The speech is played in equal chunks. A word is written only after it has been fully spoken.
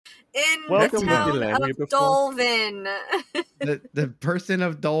in Welcome the to town Landria of before? Dolvin. The person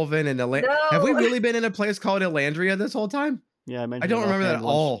of Dolvin and Have we really been in a place called Elandria this whole time? Yeah, I mentioned. I don't remember that at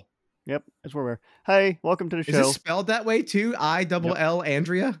all. Yep, that's where we're. Hey, welcome to the show. Is this spelled that way too? I-double-L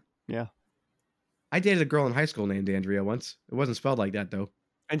Andrea? Yeah. I dated a girl in high school named Andrea once. It wasn't spelled like that though.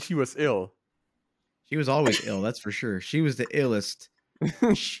 And she was ill. She was always ill, that's for sure. She was the illest.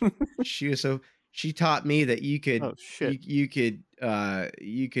 She was so. She taught me that you could. Oh shit. You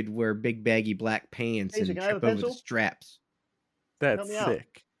could wear big baggy black pants Hey, so and can I have trip a over the pencil? straps. That's me out.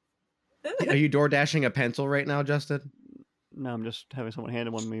 sick. Are you door dashing a pencil right now, Justin? No, I'm just having someone hand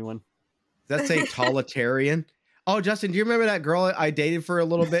me one. Does that say totalitarian? Oh, Justin, do you remember that girl I dated for a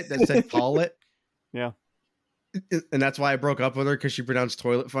little bit that said toilet? Yeah. And that's why I broke up with her, because she pronounced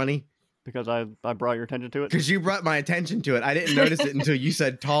toilet funny. Because I brought your attention to it? Because you brought my attention to it. I didn't notice it until you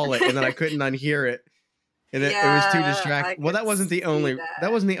said toilet, and then I couldn't unhear it. And it was too distracting. Well, that wasn't the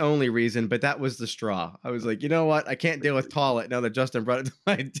only reason, but that was the straw. I was like, you know what? I can't deal with toilet now that Justin brought it to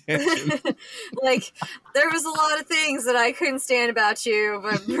my attention. Like, there was a lot of things that I couldn't stand about you,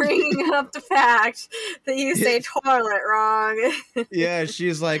 but bringing up the fact that you say toilet wrong. Yeah,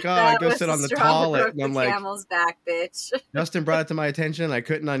 she's like, oh, I go sit on the toilet. And I'm like, camel's back, bitch. Justin brought it to my attention. I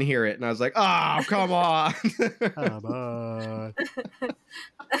couldn't unhear it. And I was like, oh, come on.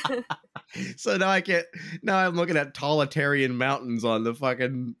 So now I can't. Now I'm looking at totalitarian mountains on the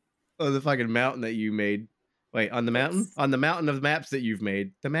fucking mountain that you made. Wait, on the mountain? On the mountain of maps that you've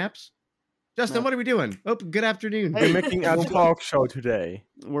made. The maps? Justin, what are we doing? Oh, good afternoon. We're making a talk show today.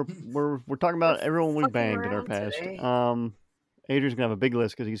 We're talking about everyone we banged in our past. Today. Adrian's gonna have a big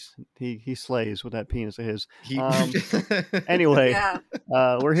list because he slays with that penis of his. Anyway,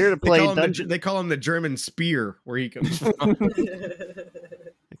 we're here to play dungeon. They call him the German spear, where he comes from.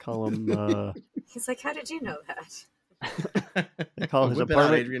 They call him. He's like, how did you know that? They call his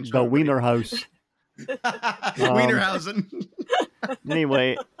apartment the Wiener House. Wienerhausen.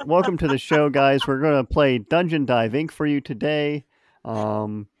 Anyway, welcome to the show, guys. We're going to play Dungeon Dive Inc. for you today.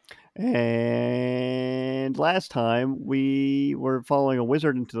 And last time we were following a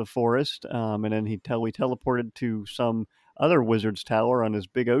wizard into the forest, and then we teleported to some other wizard's tower on this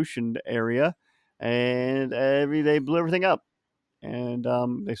big ocean area, and they blew everything up. And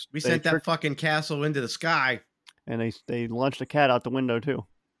we sent that fucking castle into the sky, and they launched a cat out the window too.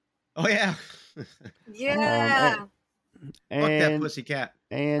 Oh yeah, yeah. Fuck that pussy cat.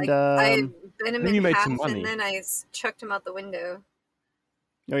 And I bent him in half, some money. and then I chucked him out the window.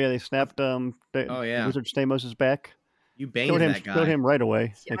 Oh yeah, they snapped. Wizard Stamos' back. You banged that guy. Killed him right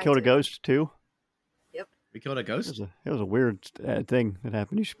away. Yeah, they killed a ghost too. Yep. We killed a ghost. It was a weird thing that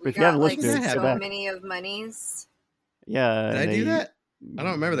happened. If you haven't listened to it, so many of monies. Yeah. Did I do that? I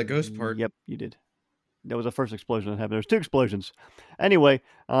don't remember the ghost part. Yep, you did. That was the first explosion that happened. There was 2 explosions. Anyway,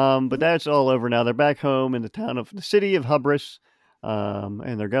 but that's all over now. They're back home in the city of Hubris,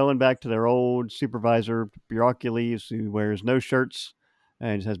 and they're going back to their old supervisor, Bureaucules, who wears no shirts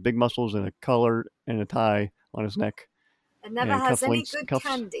and just has big muscles and a collar and a tie on his neck. And never has any good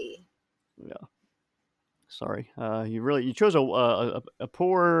candy. Yeah. Sorry. You chose a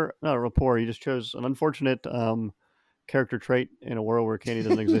poor, not a real poor, you just chose an unfortunate character trait in a world where candy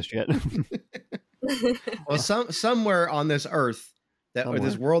doesn't exist yet. Well, somewhere on this earth or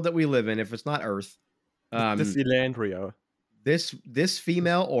this world that we live in, if it's not Earth, this Elandria, this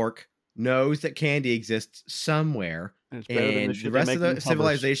female orc knows that candy exists somewhere, and the rest of the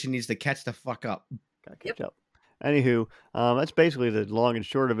civilization needs to catch the fuck up. Gotta catch up. Anywho, that's basically the long and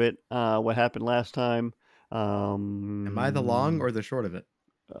short of it. What happened last time? Am I the long or the short of it?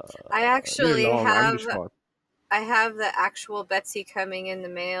 I actually I have the actual Betsy coming in the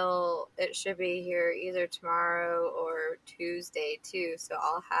mail. It should be here either tomorrow or Tuesday too. So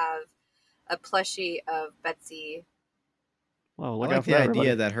I'll have a plushie of Betsy. Well, I like the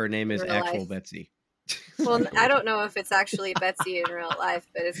idea that her name is actual Betsy. Well, I don't know if it's actually Betsy in real life,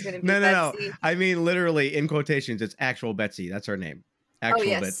 but it's going to be Betsy. No. I mean, literally, in quotations, it's actual Betsy. That's her name.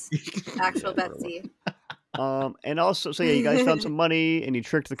 Actual Betsy. Actual Betsy. And also, so yeah, you guys found some money, and you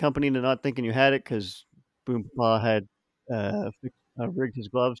tricked the company into not thinking you had it because Boom Papa had rigged his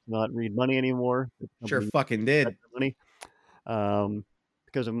gloves to not read money anymore. Sure fucking did. Money.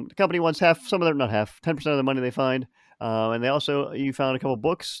 Because the company wants half, some of their, not half, 10% of the money they find. And you found a couple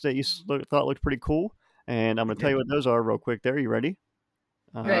books that you thought looked pretty cool. And I'm going to tell you what those are real quick there. You ready?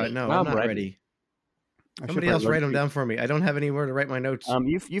 No, I'm not ready. Somebody else write them down for me. I don't have anywhere to write my notes.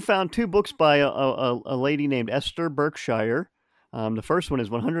 You found 2 books by a lady named Esther Berkshire. The first one is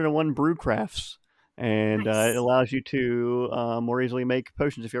 101 Brew Crafts. And it allows you to more easily make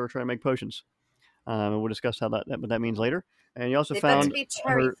potions if you ever try to make potions. And we'll discuss what that means later. And you also They better found be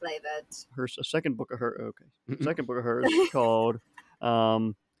cherry flavored. Her second book of her. Okay, second book of hers called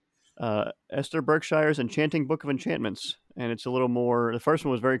Esther Berkshire's Enchanting Book of Enchantments, and it's a little more. The first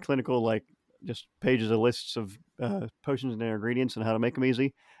one was very clinical, like just pages of lists of potions and their ingredients and how to make them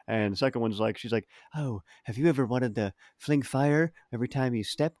easy. And the second one's like, she's like, "Oh, have you ever wanted to fling fire every time you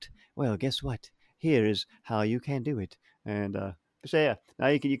stepped? Well, guess what? Here is how you can do it." And so yeah, now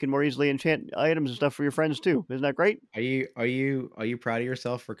you can more easily enchant items and stuff for your friends too. Isn't that great? Are you proud of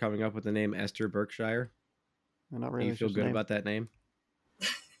yourself for coming up with the name Esther Berkshire? Not really. Do you feel good about that name?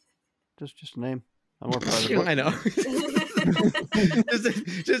 Just a name. I'm more proud of the book. I know.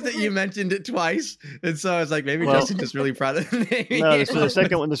 just that you mentioned it twice, and so I was like, maybe Justin's just really proud of the name. No, the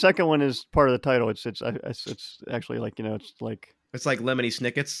second one. The second one is part of the title. It's actually like it's like Lemony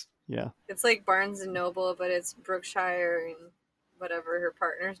Snicket's. Yeah, it's like Barnes and Noble, but it's Brookshire and whatever her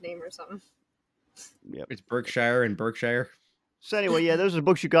partner's name or something. Yep, it's Berkshire and Berkshire. So anyway, yeah, those are the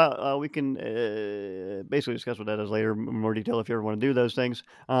books you got. We can basically discuss what that is later in more detail if you ever want to do those things.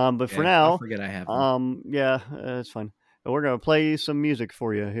 But for now, I forget I have them. Yeah, it's fine. But we're gonna play some music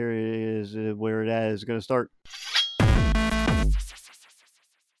for you. Here is where it is going to start.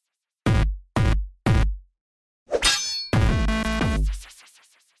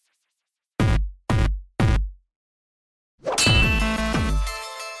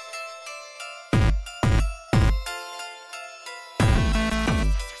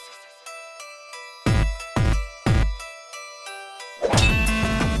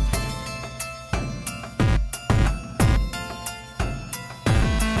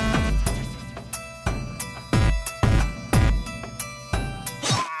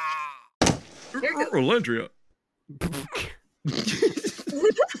 Rolendria.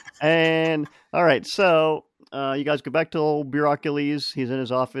 And all right, so you guys go back to old Bureaucles. He's in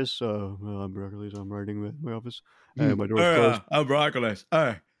his office. I'm Bureaucles. I'm writing at my office. My door's closed. I'm Bureaucles.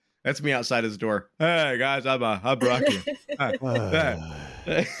 Hey, that's me outside his door. Hey guys, I'm Bureaucles.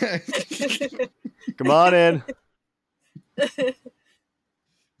 Come on in.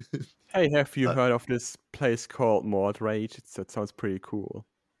 Hey, have you heard of this place called Mordrage? That sounds pretty cool.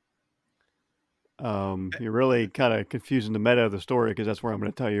 You're really kind of confusing the meta of the story because that's where I'm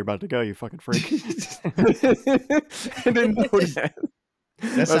going to tell you you're about to go, you fucking freak. I didn't know that.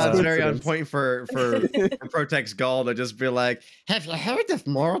 That sounds very on point for Protex Gall to just be like, "Have you heard of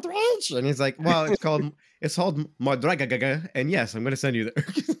Mordrage?" And he's like, "Well, it's called Mordraga, and yes, I'm going to send you there."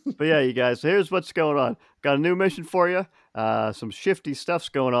 But yeah, you guys, here's what's going on. Got a new mission for you. Some shifty stuff's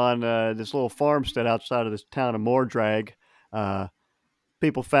going on. This little farmstead outside of this town of Mordrag.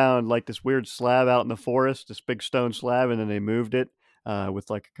 People found like this weird slab out in the forest, this big stone slab, and then they moved it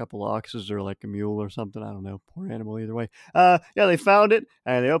with like a couple oxes or like a mule or something. I don't know. Poor animal either way. Yeah, they found it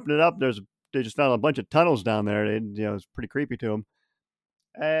and they opened it up. They just found a bunch of tunnels down there. It's pretty creepy to them.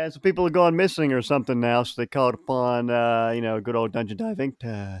 And some people are going missing or something now, so they called upon good old Dungeon Diving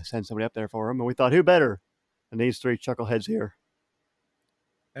to send somebody up there for them. And we thought, who better than these three chuckleheads here?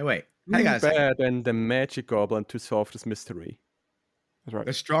 Hey, wait. Hey guys. Better than the magic goblin to solve this mystery. That's right.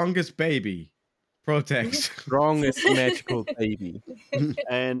 The strongest baby, Protex. Strongest magical baby.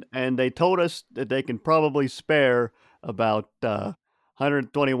 And they told us that they can probably spare about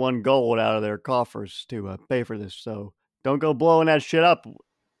 121 gold out of their coffers to pay for this. So don't go blowing that shit up.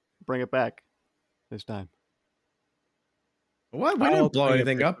 Bring it back this time. What? We didn't blow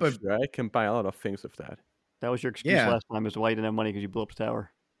anything up. But I can buy a lot of things with that. That was your excuse last time, is why you didn't have money because you blew up the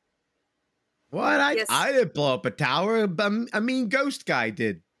tower. What? I didn't blow up a tower. I mean, Ghost Guy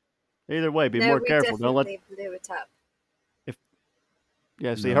did. Either way, be more careful. Don't let. Blew it up.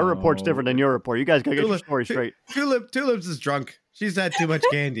 Her report's different than your report. You guys gotta get your story straight. Tulips is drunk. She's had too much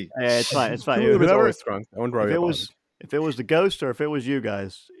candy. It's fine. It's fine. Tulips is always drunk. I won't worry about it. If it was the ghost or if it was you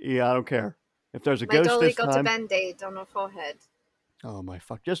guys, I don't care. If there's a ghost this time. My dolly got a band-aid on her forehead. Oh my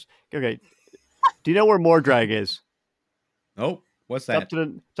fuck! Okay. Do you know where Mordrag is? Oh, what's that?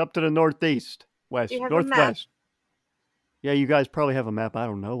 It's up to the northeast, west, northwest. Yeah, you guys probably have a map. I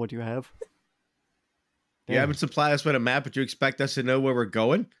don't know. What do you have? You haven't supplied us with a map, but you expect us to know where we're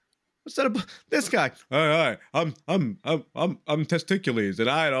going? What's that about this guy? Hi, I'm Testicules, and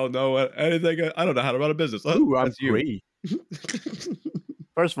I don't know anything. I don't know how to run a business. Ooh, I'm free.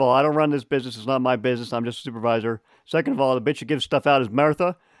 First of all, I don't run this business. It's not my business. I'm just a supervisor. Second of all, the bitch who gives stuff out is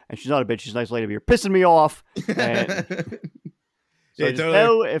Martha, and she's not a bitch. She's a nice lady. But you're pissing me off. And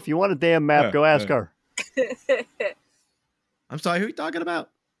so if you want a damn map, go ask her. I'm sorry, who are you talking about?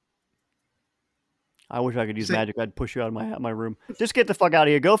 I wish I could use magic. I'd push you out of my room. Just get the fuck out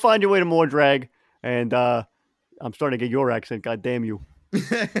of here. Go find your way to Mordrag. And I'm starting to get your accent. God damn you.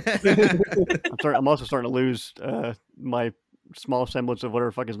 I'm also starting to lose my small semblance of whatever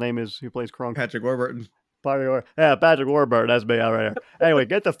the fuck his name is who plays Kronk. Patrick Warburton. Yeah, Patrick Warburton. That's me right there. Anyway,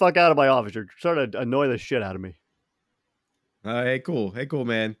 get the fuck out of my office. You're starting to annoy the shit out of me. Hey, cool,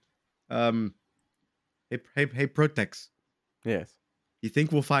 man. Hey, Protex. Yes. You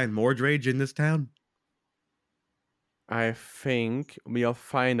think we'll find Mordrage in this town? I think we'll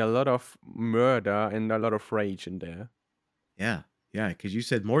find a lot of murder and a lot of rage in there. Yeah, because you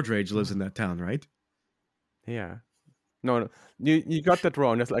said Mordrage lives in that town, right? Yeah. No, you got that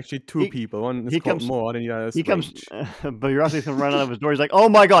wrong. There's actually two people. One is called Mord and the other is Rage. But you're actually going to run out of his door. He's like, oh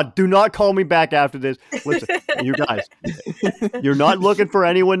my God, do not call me back after this. Listen, you guys, you're not looking for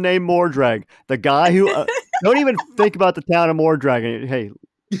anyone named Mordrag. The guy who, don't even think about the town of Mordrag. Hey,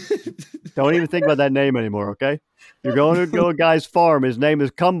 don't even think about that name anymore, okay? You're going to go to a guy's farm. His name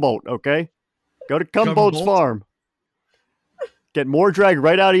is Cumbolt, okay? Go to Cumbolt's farm. Get Mordrag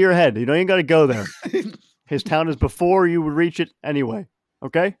right out of your head. You don't even got to go there. His town is before you would reach it anyway.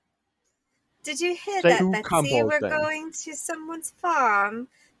 Okay? Did you hear that, Betsy? We're going to someone's farm.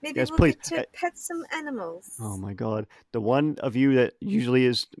 Maybe we'll get to pet some animals. Oh my God. The one of you that usually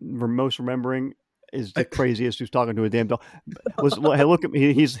is most remembering is the craziest who's talking to a damn dog. Hey, look at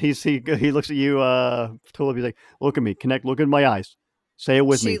me. He looks at you, Tulip. He's like, look at me. Look in my eyes. Say it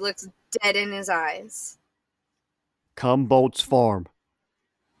with me. She looks dead in his eyes. Cumbolt's farm.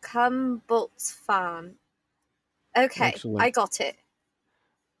 Cumbolt's farm. Okay, excellent. I got it.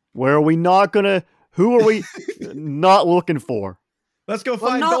 Where are we not gonna? Who are we not looking for? Let's go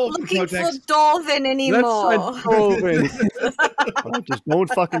find Dolphin. We're not looking for Dolphin anymore. Let's find Dolphin. Just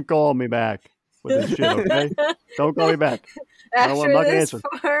don't fucking call me back with this shit, okay? Don't call me back. After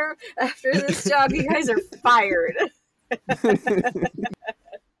this job, you guys are fired.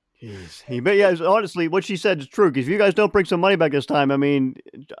 Jeez. But yeah, honestly, what she said is true. Because if you guys don't bring some money back this time, I mean,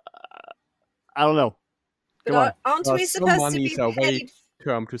 I don't know. But aren't we supposed to be paid?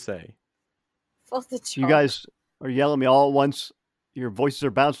 Term to say. For the job. You guys are yelling at me all at once. Your voices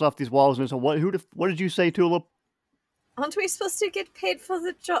are bouncing off these walls. And so, what did you say, Tulip? Aren't we supposed to get paid for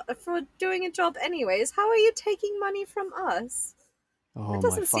the job for doing a job anyways? How are you taking money from us? Oh, that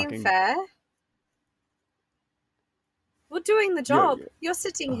doesn't seem fair. We're doing the job. You're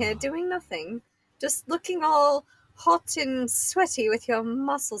sitting here doing nothing, just looking all hot and sweaty with your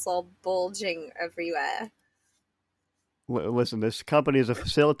muscles all bulging everywhere. Listen, this company is a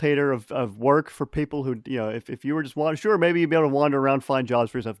facilitator of work for people who, if you were just sure, maybe you'd be able to wander around, find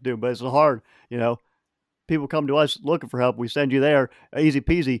jobs for yourself to do, but it's hard, People come to us looking for help. We send you there, easy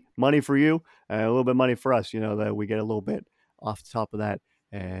peasy, money for you, and a little bit of money for us, that we get a little bit off the top of that,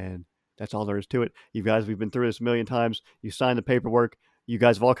 and that's all there is to it. You guys, we've been through this a million times. You signed the paperwork. You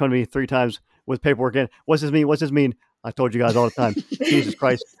guys have all come to me 3 times with paperwork in. What's this mean? What's this mean? I told you guys all the time. Jesus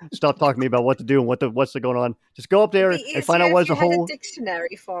Christ! Stop talking to me about what to do and what's going on. Just go up there and find out what's the whole. A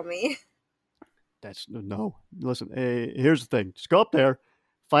dictionary for me. That's no. Listen, here's the thing. Just go up there,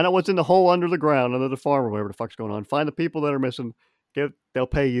 find out what's in the hole under the ground, under the farm, or whatever the fuck's going on. Find the people that are missing. They'll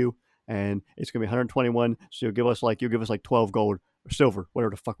pay you, and it's gonna be 121. So you'll give us like 12 gold or silver,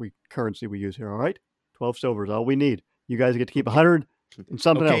 whatever the fuck currency we use here. All right, 12 silver is all we need. You guys get to keep 100. And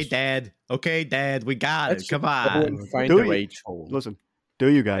something else. Okay, Dad, we got it. Come on. Find the rage hole. Listen, do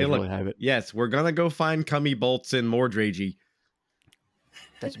you guys really have it? Yes, we're gonna go find Cummy Bolts in Mordrage.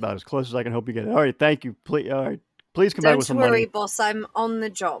 That's about as close as I can hope you get it. All right, thank you. Please come back with some money. Don't worry, boss. I'm on the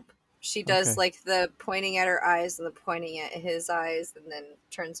job. She does like the pointing at her eyes and the pointing at his eyes, and then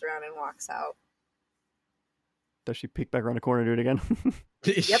turns around and walks out. Does she peek back around the corner and do it again?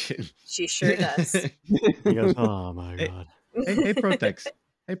 Yep, she sure does. He goes, "Oh my God." Hey, Protex.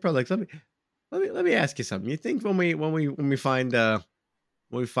 Hey, Protex. Let me ask you something. You think when we find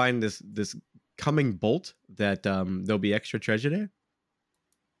this coming bolt that there'll be extra treasure there?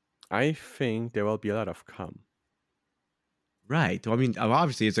 I think there will be a lot of cum. Right. Well, I mean,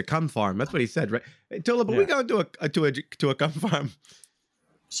 obviously it's a cum farm. That's what he said, right? Hey, Tulip, are we going to a cum farm?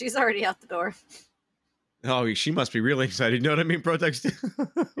 She's already out the door. Oh, she must be really excited. You know what I mean, Protex?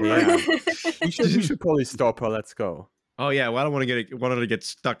 Yeah. we should probably stop her. Let's go. Oh yeah, well I don't want her to get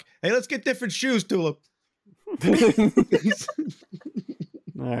stuck. Hey, let's get different shoes, Tulip. All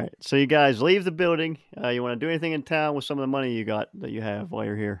right, so you guys leave the building. You want to do anything in town with some of the money you got that you have while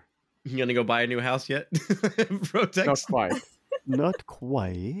you're here? You gonna go buy a new house yet? Protex? Not quite. Not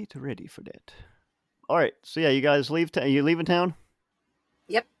quite ready for that. All right, so yeah, you guys leave. You leaving town?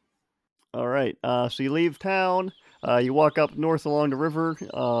 Yep. All right, so you leave town. You walk up north along the river.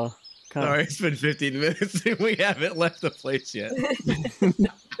 Sorry, it's been 15 minutes and we haven't left the place yet.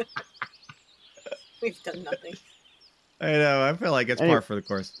 We've done nothing. I know. I feel like it's par for the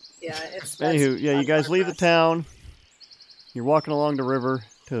course. Yeah, it's. Anywho, you guys leave the town. You're walking along the river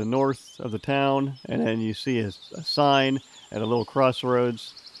to the north of the town, and then you see a sign at a little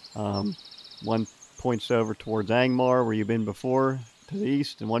crossroads. One points over towards Angmar, where you've been before, to the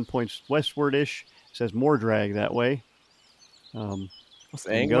east, and one points westward-ish. It says Mordrag that way. Was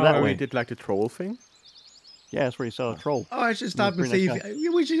Angmar where we did like the troll thing? Yeah, that's where you saw a troll. Oh, I should stop and see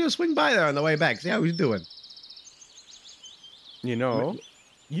if we should go swing by there on the way back. See how he's doing. You know,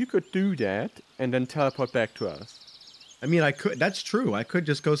 you could do that and then teleport back to us. I mean, I could. That's true. I could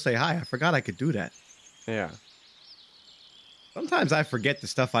just go say hi. I forgot I could do that. Yeah. Sometimes I forget the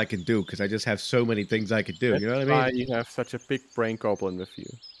stuff I can do because I just have so many things I could do. You know what I mean? Why you have such a big brain goblin with you.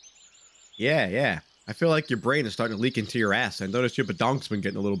 Yeah. I feel like your brain is starting to leak into your ass. I noticed your badonk's been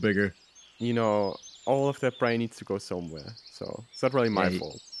getting a little bigger. You know, all of that brain needs to go somewhere. So it's not really my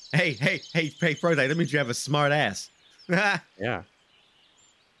fault. Hey, Frodo, that means you have a smart ass. Yeah.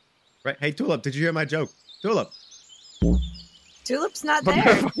 Right. Hey, Tulip, did you hear my joke? Tulip. Tulip's not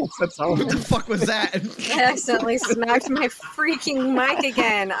there. What the fuck was that? I accidentally smacked my freaking mic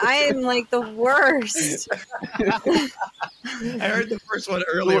again. I am like the worst. I heard the first one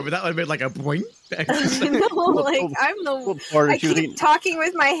earlier, but that one made like a boing. No, like I'm the. I keep talking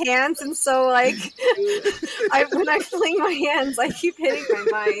with my hands, and so like, when I fling my hands, I keep hitting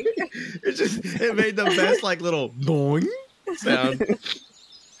my mic. It made the best like little boing sound.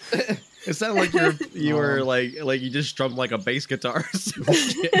 It sounded like you were like you just strummed like a bass guitar.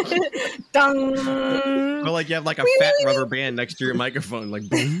 Dun. Or like you have like a fat rubber band next to your microphone, like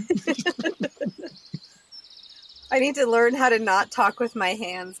boom. I need to learn how to not talk with my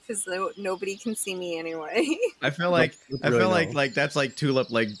hands because nobody can see me anyway. I feel like that's like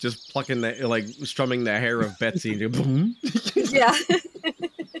Tulip like just plucking strumming the hair of Betsy and boom. Yeah.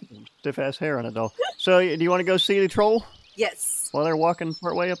 Stiff ass hair on it though. So do you want to go see the troll? Yes. While they're walking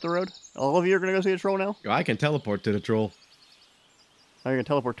part way up the road? All of you are going to go see the troll now? I can teleport to the troll. Oh, you're going to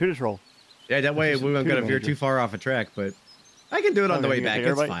teleport to the troll? Yeah, that way we won't get to veer too far off a track, but I can do it on the way back.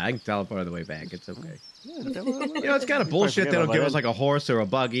 It's fine. I can teleport on the way back. It's okay. You know, it's kind of bullshit they don't give us like a horse or a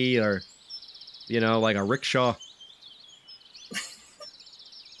buggy or, you know, like a rickshaw.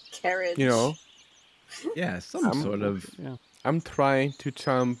 Carriage. You know? Yeah, some sort of... Yeah. I'm trying to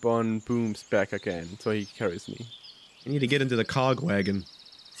jump on Boom's back again, so he carries me. You need to get into the cog wagon.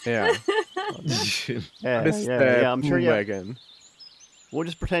 Yeah. I'm sure wagon. We'll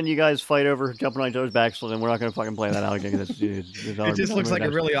just pretend you guys fight over jumping on each other's backs, so then we're not going to fucking play that out again. It just looks like a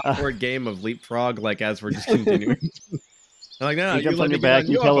really awkward game of leapfrog, like as we're just continuing. I'm like, no, he jumps on your back,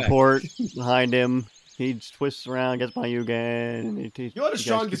 you teleport behind him, he twists around, gets behind you again. And you're the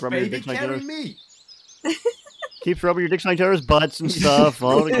strongest, baby, carry me! Keeps rubbing your dicks on each other's butts and stuff.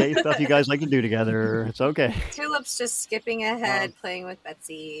 All the gay stuff you guys like to do together. It's okay. Tulip's just skipping ahead, playing with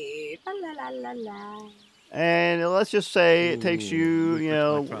Betsy. La la la la. And let's just say it takes you,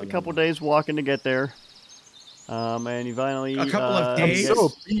 a couple days walking to get there. And you finally a couple of days. I'm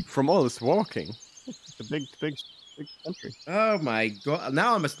so beat from all this walking. It's a big country. Oh my god!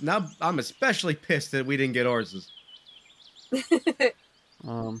 Now I'm especially pissed that we didn't get horses.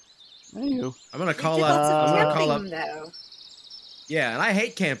 Anywho, I'm gonna call up. Though. Yeah, and I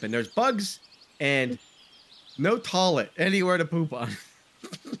hate camping. There's bugs and no toilet anywhere to poop on.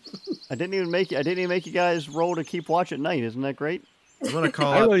 I didn't even make you guys roll to keep watch at night. Isn't that great? I'm gonna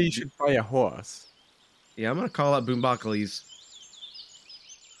call up. I you should buy a horse. Yeah, I'm gonna call up Boombockles.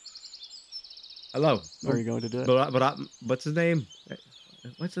 Hello. Are you going to do it? But what's his name?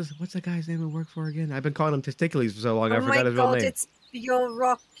 What's the guy's name I work for again? I've been calling him Ticklers for so long. I forgot his real name. It's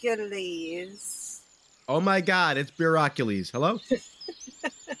Bureaucrates. Oh my god, it's Bureaucrates. Hello?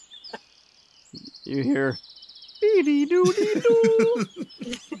 You hear beady doody doo.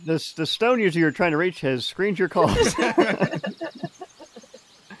 The stone user you're trying to reach has screened your calls.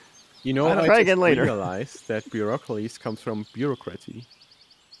 You know, I'll try again later. Realized that Bureaucrates comes from bureaucracy.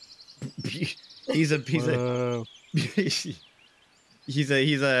 He's a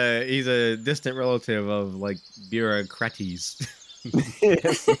distant relative of like bureaucrates.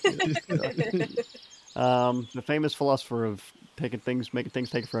 The famous philosopher of making things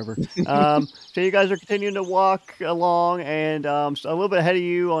take forever. So you guys are continuing to walk along, and a little bit ahead of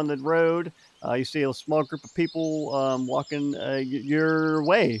you on the road, you see a small group of people walking your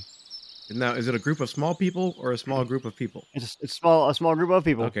way. Now, is it a group of small people or a small group of people? It's a small group of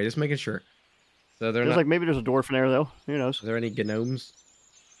people. Okay, just making sure. So maybe there's a dwarf in there though. Who knows? Are there any gnomes?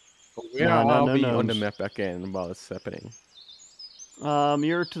 I'll be on the map again while it's happening.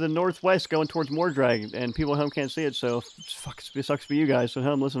 You're to the northwest going towards Mordrag, and people at home can't see it, so it sucks for you guys. So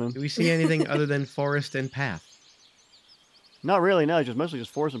I'm listening. Do we see anything other than forest and path? Not really. No, just mostly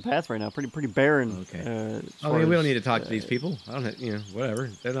just forest and path right now. Pretty barren. Okay. We don't need to talk to these people. I don't. Whatever.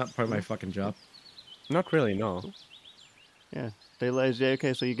 They're not part of my fucking job. Not really. No. Yeah. They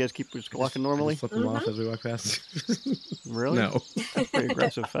okay. So you guys keep just walking normally. Flip them off as we walk past. Really? No. That's pretty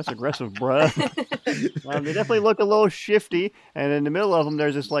aggressive. That's aggressive, bruh. They definitely look a little shifty. And in the middle of them,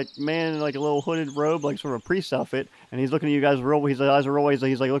 there's this man in a little hooded robe, sort of a priest outfit, and he's looking at you guys real. His eyes are always.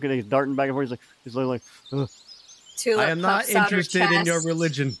 He's looking at. He's darting back and forth. He's like. Ugh. Tulip I am not interested in your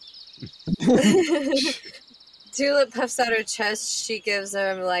religion. Tulip puffs out her chest. She gives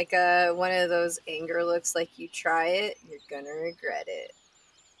him one of those anger looks, like, you try it, you're gonna regret it.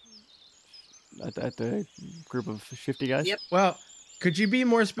 At the group of shifty guys? Yep. Well, could you be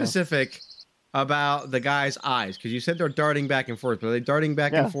more specific about the guy's eyes? Because you said they're darting back and forth. But are they darting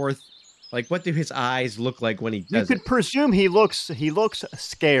back and forth? What do his eyes look like when he does it? You could presume he looks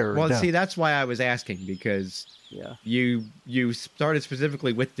scared. Well, see, that's why I was asking, because you started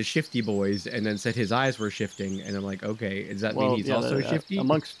specifically with the shifty boys and then said his eyes were shifting, and I'm like, okay, does that mean he's also shifty?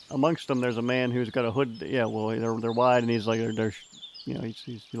 Amongst them, there's a man who's got a hood. Yeah, well, they're wide, and he's he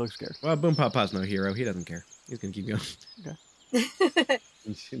looks scared. Well, Boom Papa's no hero. He doesn't care. He's gonna keep going. Okay.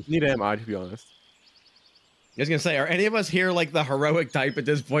 Neither am I, to be honest. I was gonna say, are any of us here the heroic type at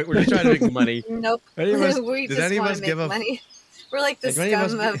this point? We're just trying to make money. Nope. We just want to make money. We're like the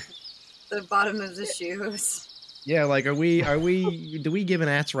scum of the bottom of the shoes. Yeah, do we give an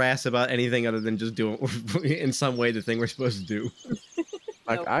ass ras about anything other than just doing in some way the thing we're supposed to do?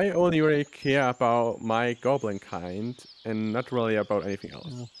 Nope. I only really care about my goblin kind and not really about anything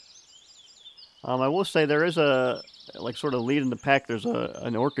else. I will say there is a sort of lead in the pack. There's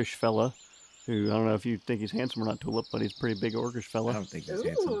an orcish fella who, I don't know if you think he's handsome or not, Tulip, but he's a pretty big orcish fella. I don't think he's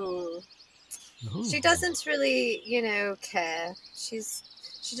handsome. Ooh. She doesn't really, care.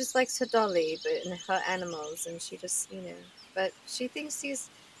 She just likes her dolly, but and her animals, and she just, but she thinks he's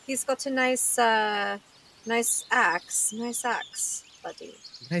got a nice axe, buddy.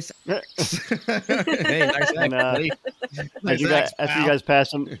 Nice. Hey, nice axe, buddy. After you guys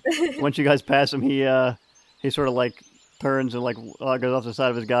pass him, once you guys pass him, he sort of turns and goes off the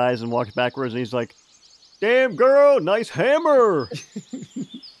side of his guys and walks backwards, and he's like, "Damn girl, nice hammer."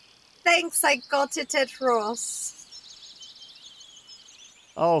 Thanks, I got it at Ross.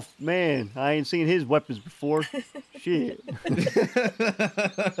 Oh man, I ain't seen his weapons before. Shit. Do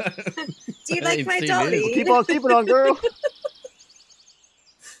you like my dolly? Well, keep it on, girl.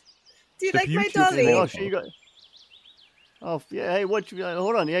 Do you like my dolly? Oh yeah, hey,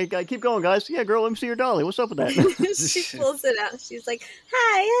 hold on, yeah, keep going, guys. Yeah, girl, let me see your dolly. What's up with that? She pulls it out. She's like,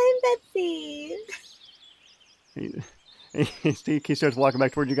 "Hi, I'm Betsy." He starts walking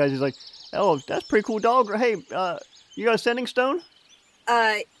back towards you guys. He's like, "Oh, that's a pretty cool dog. Hey, you got a sending stone?"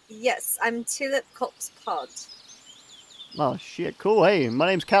 Yes, I'm Tulip Culp's Pod. Oh shit, cool. Hey, my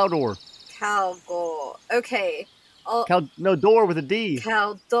name's Caldor. Calgor. Okay. No, door with a D.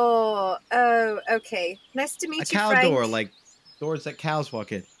 Caldor. Oh, okay. Nice to meet you, Frank. A cow door, like doors that cows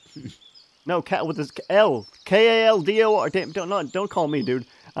walk in. No, cat with this L. Kaldor. Damn, don't call me, dude.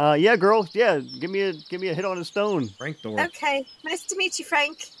 Yeah, girl. Yeah, give me a hit on a stone. Frank door. Okay. Nice to meet you,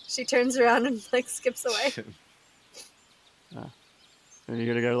 Frank. She turns around and skips away. And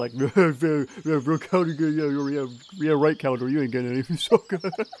you're gonna go yeah, right, Caldor. You ain't getting anything. So good.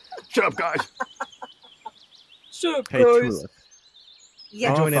 Shut up, guys. Shut up, Hey, guys.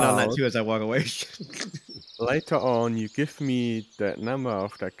 Yeah, join in on that too as I walk away. Later on, you give me the number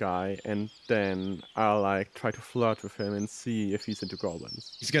of that guy, and then I'll try to flirt with him and see if he's into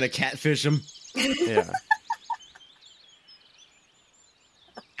goblins. He's gonna catfish him. Yeah.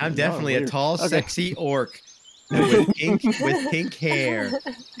 I'm definitely a tall, sexy orc with pink hair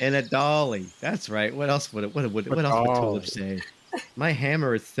and a dolly. That's right. What else would Tulip say? My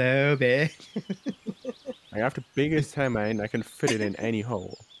hammer is so big. I have the biggest hammer, and I can fit it in any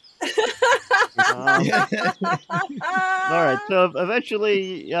hole. All right, so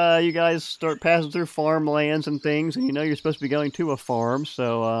eventually you guys start passing through farmlands and things, and you're supposed to be going to a farm,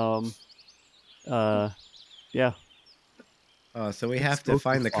 so yeah. So we have to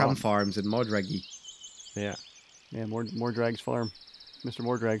find the cum farms in Mordragi. Yeah. Yeah, Mordrag's farm. Mr.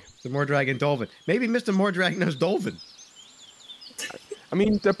 Mordrag. The Mordrag and Dolvin. Maybe Mr. Mordrag knows Dolvin. I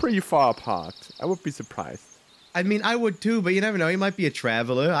mean, they're pretty far apart. I would be surprised. I mean, I would too, but you never know. He might be a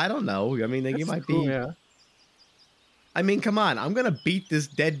traveler. I don't know. I mean, he might be. Yeah. I mean, come on. I'm going to beat this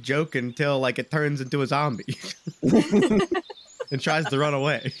dead joke until, it turns into a zombie. And tries to run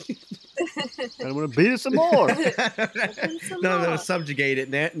away. I'm going to beat it some more. No, I'm going to subjugate it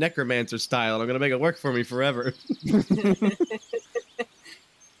necromancer style. I'm going to make it work for me forever.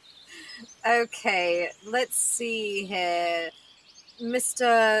 Okay, let's see here.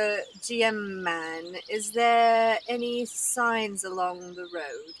 Mr. GM Man, is there any signs along the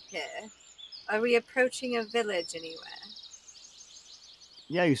road here? Are we approaching a village anywhere?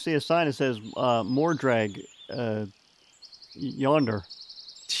 Yeah, you see a sign that says Mordrag yonder.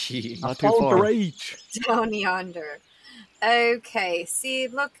 Not too far. The rage. Down yonder. Okay, see,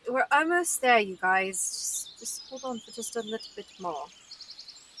 look, we're almost there, you guys. Just hold on for just a little bit more.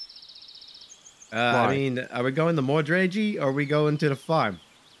 I mean, are we going to Mordragy or are we going to the farm?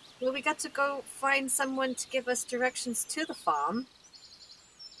 Well, we got to go find someone to give us directions to the farm.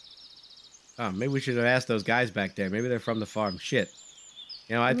 Oh, maybe we should have asked those guys back there. Maybe they're from the farm. Shit.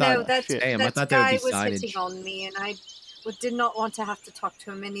 You know, I thought. Damn, I thought there would be signage. That guy was hitting on me, and I did not want to have to talk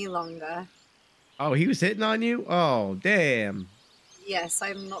to him any longer. Oh, he was hitting on you? Oh, damn. Yes,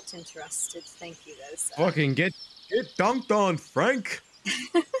 I'm not interested. Thank you, though, sir. Fucking get dunked on, Frank.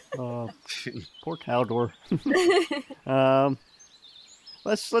 Poor Caldor.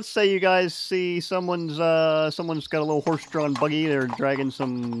 Let's say you guys see someone's got a little horse-drawn buggy. They're dragging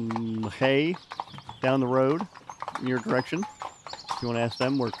some hay down the road in your direction. If you want to ask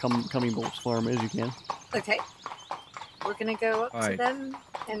them where Coming Bolt's farm is, you can. Okay. We're gonna go up to them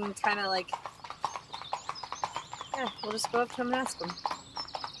and kind of like, yeah, we'll just go up to them and ask them.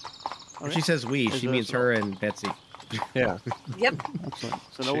 When she says we, she means her and Betsy. Yeah. Yep. Excellent.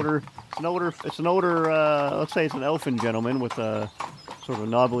 It's an older. Let's say it's an elfin gentleman with a sort of a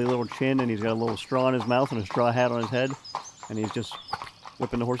knobbly little chin, and he's got a little straw in his mouth and a straw hat on his head, and he's just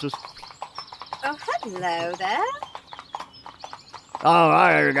whipping the horses. Oh, hello there. Oh,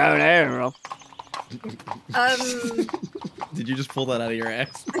 I gotta go there. Did you just pull that out of your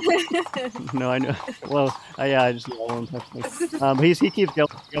ass? No, I know. Well, yeah, I just he keeps going.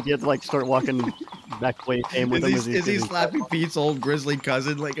 You have to like start walking back the way he came with him. Is he Slappy Pete's old grizzly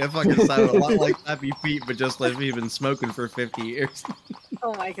cousin? Like, I fucking sound a lot like Slappy Pete, but just like he's been smoking for 50 years.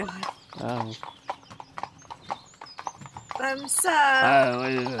 Oh my god. Oh.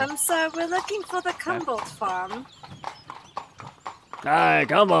 Sir, we're looking for the Cumbolt farm. Hey,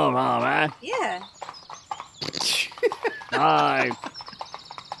 Cumbolt farm, man. Yeah. Aye.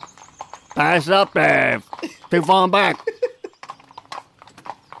 Pass up there. Too far back.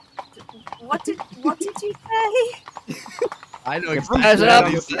 What did you say? I know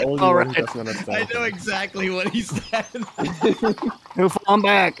exactly what he said. Too far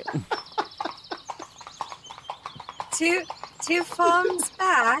back. Two farms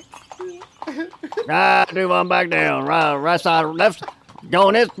back. Too far back down. Right side, left.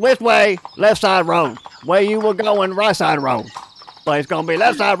 Going this way, left side road. Where you were going, right side road. But it's gonna be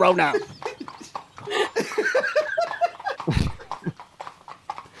left side road now.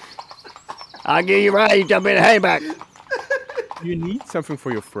 I'll give you right. You jump in the hay back. You need something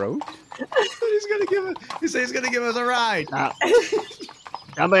for your throat? He said he's gonna give us a ride.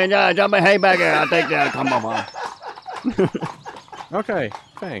 Jump in hay back here. I'll take that. Come on. Okay,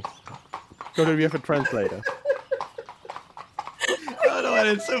 thanks. So do we have a translator? Oh no,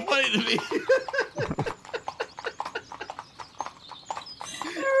 it's so funny to me.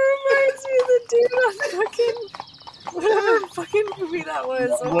 It reminds me of the dude on whatever fucking movie that was.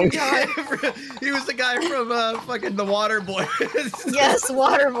 Oh my god. He was the guy from fucking The Waterboy. Yes,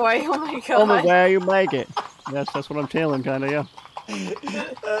 Waterboy. Oh my god. Oh my god, you make it. Yes, that's what I'm telling, kind of, yeah.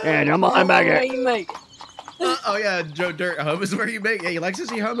 Yeah, jump on back here. You make it. Oh yeah, Joe Dirt. Homos where you make. Yeah, he likes to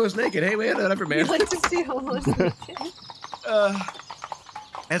see homos naked. Hey man, whatever, man. You like to see homos naked.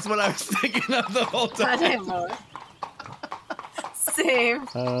 That's what I was thinking of the whole time. Same.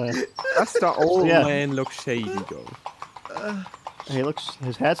 That's the old man looks shady though.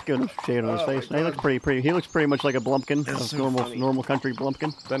 His hat's good shade on his face. He looks pretty. He looks pretty much like a Blumpkin, normal country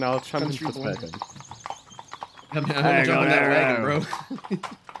Blumpkin. Then I'll jump into the wagon. I'm jumping that wagon, bro.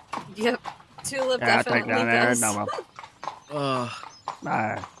 Yep. Tulip definitely does.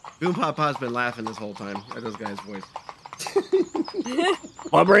 Boom Papa's been laughing this whole time at this guy's voice.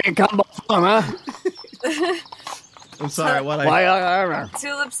 Well, bring a combo farm, huh? I'm sorry,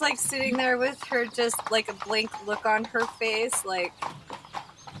 Tulip's like sitting there with her, just like a blank look on her face, like,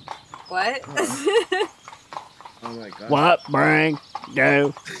 what? Oh my god. What bring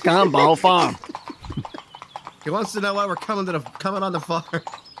go combo farm? He wants to know why we're coming on the farm.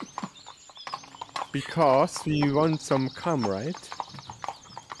 Because we want some cum, right?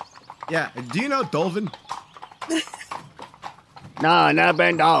 Yeah. Do you know Dolvin? No, never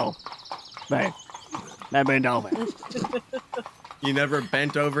been Dolphin. Never been Dolphin. You never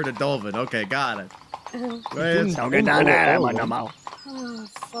bent over to Dolvin. Okay, got it. Don't get down there no more. Oh,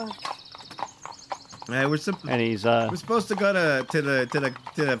 fuck. We're supposed to go to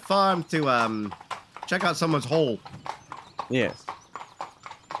the farm to check out someone's hole. Yes.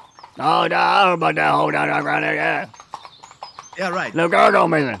 Oh, no, but the hole down around there. Yeah, right. Little girl don't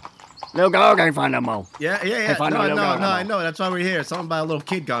miss it. Little girl can't find no more. Yeah. No, I know. That's why we're here. Something about a little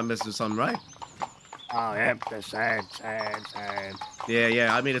kid gone missing or something, right? Oh, yep. That's sad.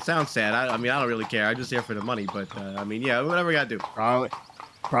 Yeah. I mean, it sounds sad. I don't really care. I'm just here for the money. But whatever we gotta do.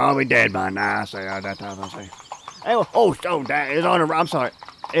 Probably dead by now. I say that time. I say. That is on the. I'm sorry.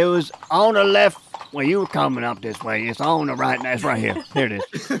 It was on the left when you were coming up this way. It's on the right. That's right here. Here it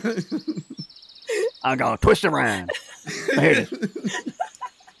is. I gotta twist around. Here it is.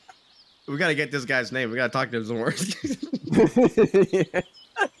 We gotta get this guy's name. We gotta talk to him some words. Yeah.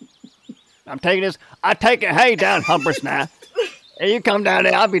 I'm taking this. I take it. Hey, down Humbrus now. Hey, you come down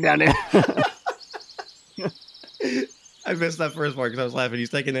there. I'll be down there. I missed that first part because I was laughing. He's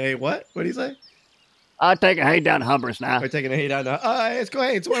taking a what? What did he say? I'll take a hay down Humbrus now. We're taking a hay down. Let's go.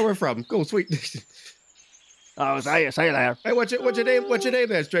 Hey, it's where we're from. Cool, sweet. Oh, say there. Hey, what's your name? What's your name,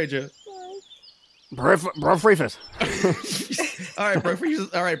 there, stranger? Brofreefus. All right,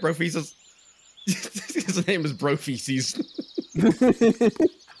 Brofeezus. All right, Brofeezus. His name is Brofeezus.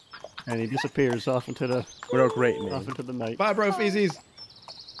 And he disappears off into the night. Bye, Brofeezus.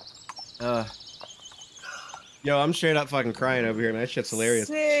 Yo, I'm straight up fucking crying over here, man. That shit's hilarious.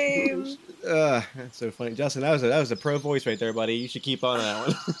 Same. That's so funny, Justin. That was a pro voice right there, buddy. You should keep on that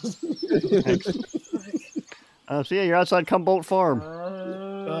one. So yeah, you're outside Cumbolt Farm.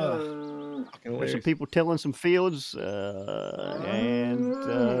 There's some people tilling some fields, and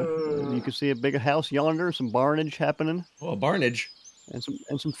you can see a big house yonder. Some barnage happening. Oh, barnage. And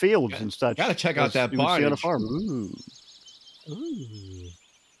some fields and such. Gotta check out that barnage on a farm. Ooh.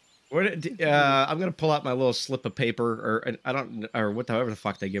 I'm gonna pull out my little slip of paper, or whatever the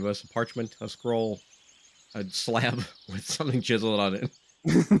fuck they give us, a parchment, a scroll, a slab with something chiseled on it.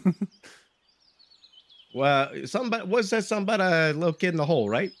 Well, something about a little kid in the hole,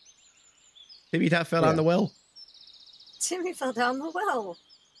 right? Maybe that fell down the well. Timmy fell down the well.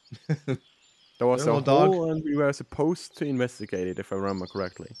 There was a dog, hole, and we were supposed to investigate it, if I remember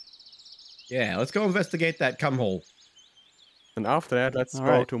correctly. Yeah, let's go investigate that cum hole. And after that, let's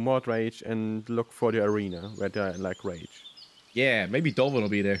go to Mod Rage and look for the arena where they rage. Yeah, maybe Dolvin will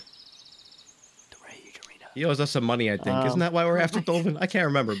be there. The Rage Arena. He owes us some money, I think. Isn't that why we're after Dolvin? I can't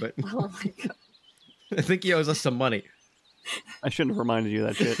remember, but oh my god, I think he owes us some money. I shouldn't have reminded you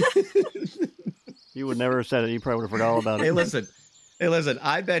of that shit. You would never have said it. You probably would have forgot all about it. Hey, listen.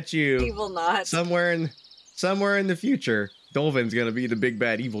 I bet you he will not. Somewhere in the future, Dolvin's gonna be the big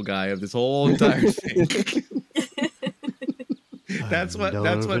bad evil guy of this whole entire thing. That's what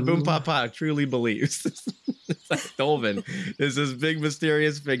Boom Papa truly believes. Dolvin is this big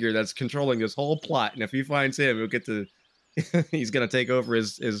mysterious figure that's controlling this whole plot, and if he finds him, he's gonna take over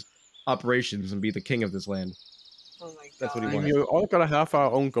his operations and be the king of this land. Oh my god. That's what he wants. You all gotta have our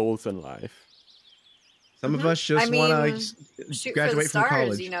own goals in life. Some of us just want to graduate from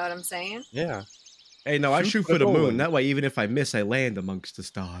college. You know what I'm saying? Yeah. Hey, no, I shoot for the moon. That way, even if I miss, I land amongst the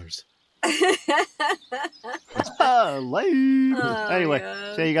stars. Anyway,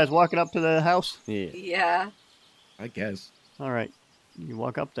 so you guys walking up to the house? Yeah. I guess. All right. You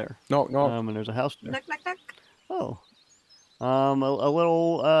walk up there. No. And there's a house there. Knock, knock, knock. Oh. A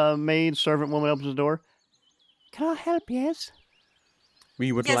little maid servant woman opens the door. Can I help, yes?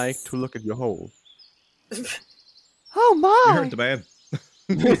 We would like to look at your hole. Oh my! You heard the man.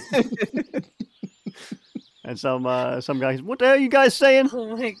 And some guys, what the hell are you guys saying?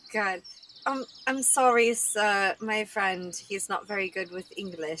 Oh my god. I'm sorry, sir, my friend. He's not very good with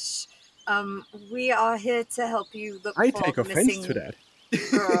English. We are here to help you look for I take offense to that.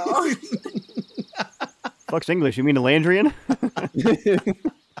 Girl. Fuck's English? You mean the Landrian?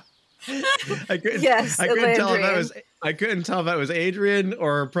 I couldn't tell if that was Adrian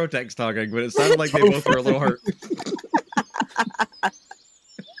or Protex talking, but it sounded like they both were a little hurt.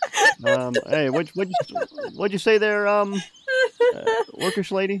 Hey, what'd you say there,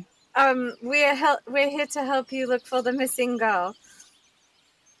 workish lady? We're here to help you look for the missing girl.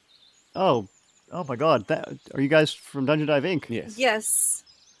 Oh my God! Are you guys from Dungeon Dive Inc? Yes. Yes.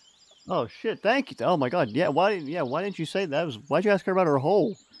 Oh shit! Thank you. Oh my God! Yeah. Why didn't you say that? Why'd you ask her about her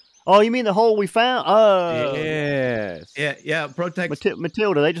hole? Oh, you mean the hole we found? Yes. Yeah. Protex.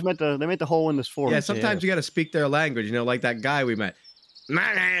 Matilda. They meant the hole in this forest. Yeah. Sometimes you got to speak their language. You know, like that guy we met. Oh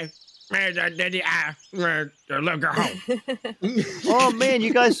man,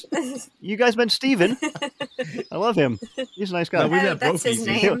 you guys met Steven. I love him. He's a nice guy. No, we met that's his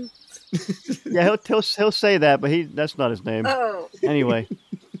name. Yeah, he'll say that, but that's not his name. Oh. Anyway,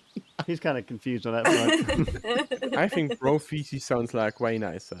 He's kind of confused on that front. I think bro feces sounds like way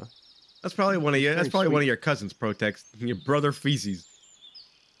nicer. That's probably one of your. That's probably one of your cousins. Protex, your brother feces.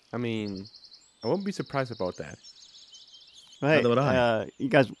 I mean, I won't be surprised about that. Hey, you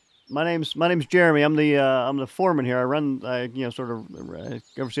guys. My name's Jeremy. I'm the foreman here. I run, sort of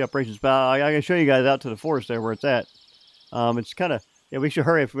oversee operations. But I can show you guys out to the forest there where it's at. It's kind of we should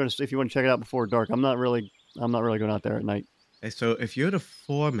hurry if you want to check it out before dark. I'm not really going out there at night. Hey, so if you're the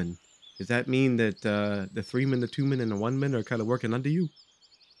foreman, does that mean that the 3 men, the 2 men, and the 1 man are kind of working under you?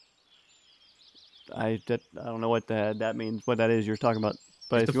 I don't know what that means. What that is you're talking about.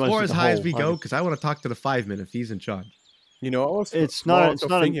 But if the floor as high as we go, because I want to talk to the 5 men if he's in charge. You know, also it's not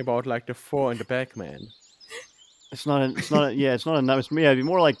thinking about like the 4 and the back man. It's not a number. It'd be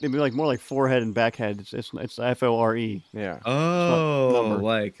more like forehead and backhead. It's FORE. Yeah. Oh,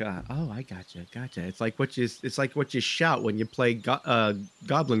 I gotcha. It's like what you shout when you play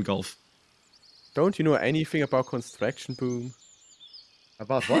Goblin Golf. Don't you know anything about construction, Boom?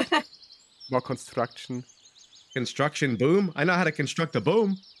 About what? About construction. Construction, Boom? I know how to construct a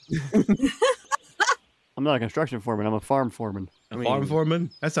boom. I'm not a construction foreman. I'm a farm foreman. Farm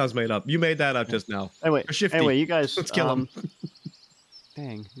foreman? That sounds made up. You made that up just now. Anyway, you guys. Let's kill him.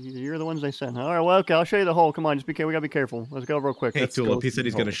 Dang, you're the ones they sent. All right, well, okay, I'll show you the hole. Come on, we gotta be careful. Let's go real quick. Hey, Tulip, he said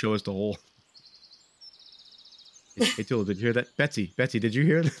he's gonna show us the hole. Hey, Tulip, did you hear that? Betsy, did you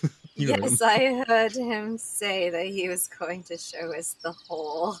hear it? Yes, I heard him say that he was going to show us the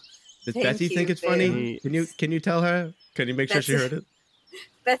hole. Does Betsy think it's funny? Can you tell her? Can you make sure she heard it?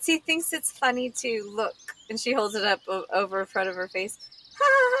 Betsy thinks it's funny to look, and she holds it up over in front of her face.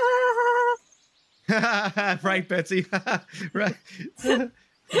 Right, Betsy. Right.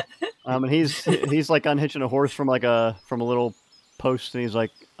 And he's like unhitching a horse from a little post, and he's like,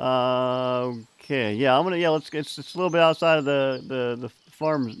 okay, yeah, it's a little bit outside of the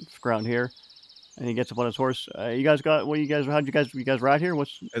farm ground here. And he gets up on his horse. How'd you guys ride here?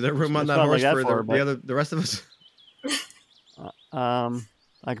 Is there room on that horse for the rest of us?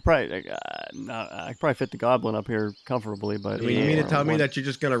 I could probably fit the goblin up here comfortably, but you mean to tell me that you're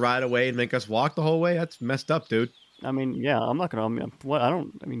just gonna ride away and make us walk the whole way? That's messed up, dude. I mean, yeah, I'm not gonna. What? I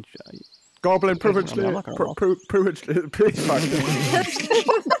don't. I mean, goblin privilege. See,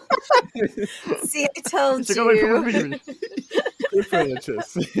 I told you.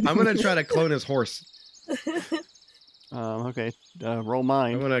 I'm gonna try to clone his horse. Okay. Roll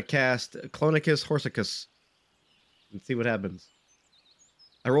mine. I'm gonna cast Clonicus Horsicus and see what happens.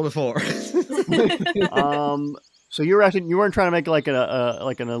 I rolled a 4. So you weren't trying to make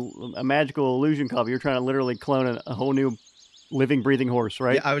a magical illusion copy. You're trying to literally clone a whole new living, breathing horse,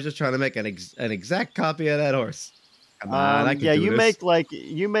 right? Yeah, I was just trying to make an exact copy of that horse. Come on, I can do this.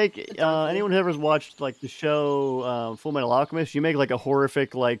 Anyone who ever's watched like the show Full Metal Alchemist, you make like a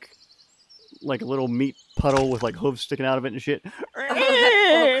horrific like a little meat puddle with like hooves sticking out of it and shit. And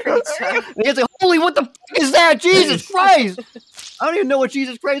it's like, holy, what the fuck is that? Jesus Christ! I don't even know what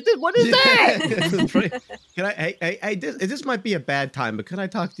Jesus Christ is. What is that? Can I? This might be a bad time, but can I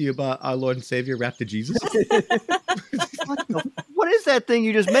talk to you about our Lord and Savior, Raptor Jesus? What is that thing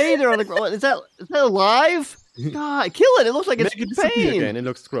you just made there on the ground? Is that alive? God, kill it! It looks like it's in pain. Again. It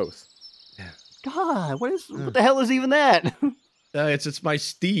looks gross. God, what the hell is even that? It's my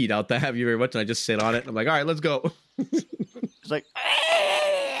steed out there. Have you very much? And I just sit on it. And I'm like, all right, let's go. It's like,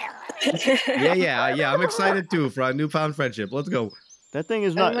 yeah. I'm excited too for our newfound friendship. Let's go. That thing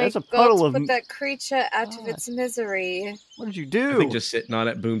is not. That's a puddle of. Put that creature out of its misery. What did you do? I think just sitting on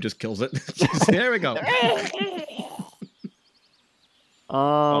it, boom, just kills it. There we go.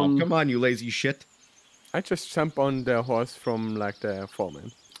 Oh, come on, you lazy shit. I just jump on the horse from like the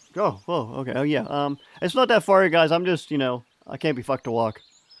foreman. Oh, okay. Oh, yeah. It's not that far, guys. I'm just, I can't be fucked to walk.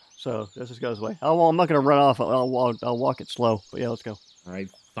 So this just goes away. I'm not going to run off. I'll walk it slow. But yeah, let's go. All right,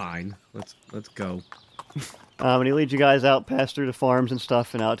 fine. Let's go. And he leads you guys out past through the farms and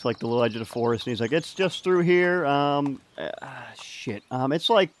stuff and out to like the little edge of the forest. And he's like, it's just through here. Shit. It's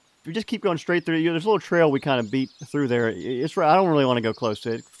like, you just keep going straight through. There's a little trail we kind of beat through there. It's right. I don't really want to go close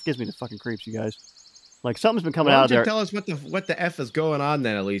to it. It gives me the fucking creeps, you guys. Like something's been coming out of there. Tell us what the F is going on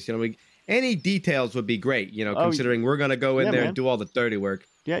then, at least. Any details would be great. Considering we're gonna go in there and do all the dirty work.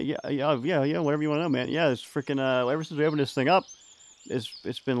 Yeah. Whatever you want to know, man. Yeah, it's freaking. Ever since we opened this thing up,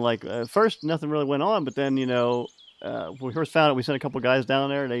 it's been like first nothing really went on, but then when we first found it, we sent a couple guys down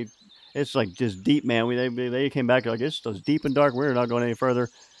there. And it's like just deep, man. They came back like it's deep and dark. We're not going any further.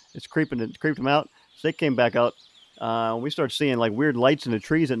 It's creeped them out. So they came back out. We started seeing like weird lights in the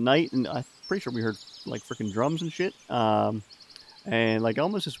trees at night, and I'm pretty sure we heard like freaking drums and shit. And like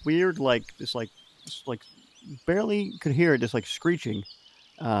almost this weird, like barely could hear it, just like screeching.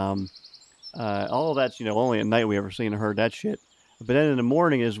 All of that's, only at night we ever seen or heard that shit. But then in the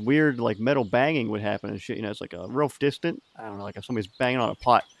morning, is weird, like metal banging would happen and shit. It's like a real distant. I don't know, like if somebody's banging on a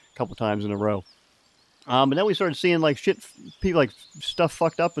pot a couple times in a row. But then we started seeing like shit, people like stuff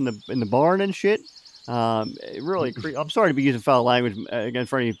fucked up in the barn and shit. It really. I'm sorry to be using foul language again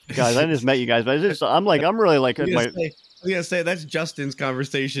for any guys. I just met you guys, but I'm really like. I'm gonna say that's Justin's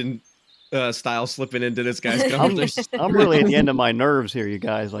conversation style slipping into this guy's conversation. I'm really at the end of my nerves here, you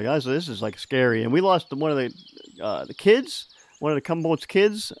guys. Like, this is like scary, and we lost one of the kids. One of the Cumbolt's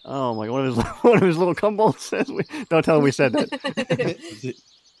kids. Oh my! One of his little Cumbolts. Don't tell him we said that.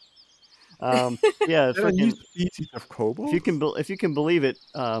 Yeah, freaking species of kobolds. If you can believe it,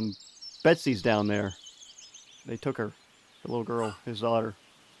 Betsy's down there. They took her, the little girl, his daughter.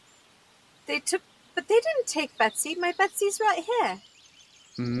 But they didn't take Betsy. My Betsy's right here.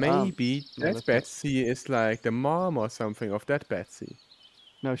 Maybe that Betsy is like the mom or something of that Betsy.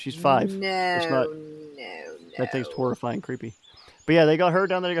 No, she's 5. No. That thing's horrifying, creepy. But yeah, they got her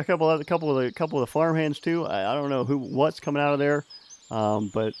down there. They got a couple of the farmhands too. I don't know what's coming out of there,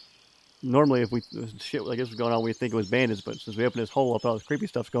 but normally if shit like this was going on, we think it was bandits. But since we opened this hole up, all this creepy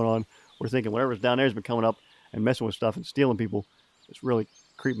stuff's going on, we're thinking whatever's down there has been coming up and messing with stuff and stealing people. It's really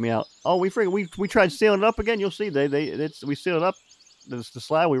creeping me out. Oh, we tried sealing it up again. You'll see we sealed it up. The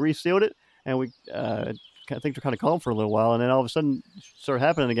slab, we resealed it, and we things were kind of calm for a little while, and then all of a sudden it started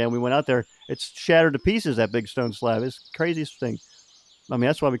happening again. We went out there, it's shattered to pieces, that big stone slab. It's the craziest thing. I mean,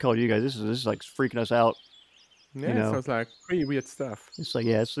 that's why we called you guys. This is like freaking us out. Yeah, it sounds like pretty weird stuff. It's like,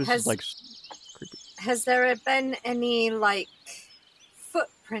 this is like creepy. Has there been any like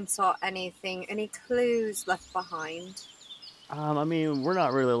footprints or anything, any clues left behind? I mean, we're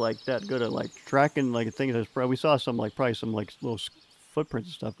not really like that good at like tracking like things. We saw some like probably some like little footprints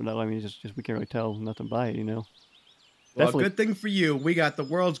and stuff, but no, I mean, it's just we can't really tell nothing by it, Well, Definitely. Good thing for you, we got the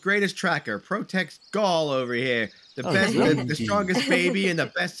world's greatest tracker, Protex Gall over here. The best, the strongest baby, and the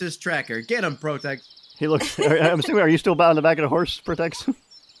bestest tracker. Get him, Protex. He looks. I'm assuming. Are you still on the back of the horse, Protex?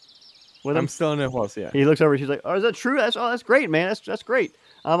 With him? I'm still on the horse. Yeah. He looks over. She's like, "Oh, is that true? That's great, man. That's great."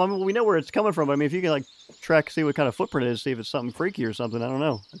 I mean, we know where it's coming from. I mean, if you can like see what kind of footprint it is, see if it's something freaky or something. I don't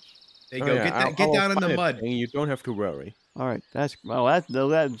know. There you go. Yeah. Get down in the mud. And you don't have to worry. All right. That's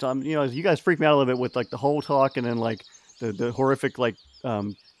you guys freak me out a little bit with like the whole talk and then like the horrific like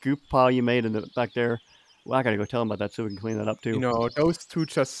goop pile you made in the back there. Well, I gotta go tell them about that so we can clean that up too. Those two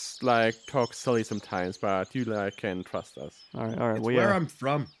just like talk silly sometimes, but you can trust us. All right. It's where I'm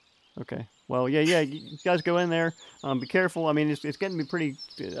from. Okay. Well, yeah. You guys go in there. Be careful. I mean, it's getting to be pretty.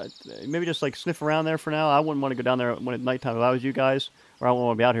 Maybe just like sniff around there for now. I wouldn't want to go down there when at nighttime if I was you guys, or I wouldn't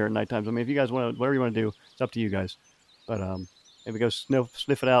want to be out here at nighttime. I mean, if you guys want to, whatever you want to do, it's up to you guys. But if we go sniff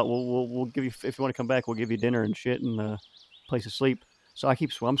it out, we'll give you. If you want to come back, we'll give you dinner and shit and place to sleep. So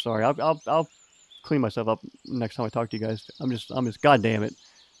I'm sorry. I'll clean myself up next time I talk to you guys. I'm just. God damn it,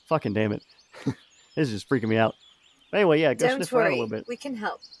 fucking damn it. This is just freaking me out. Anyway, yeah, go sniff around a little bit. We can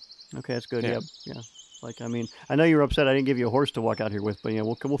help. Okay, that's good. Yeah. Like, I mean, I know you were upset I didn't give you a horse to walk out here with, but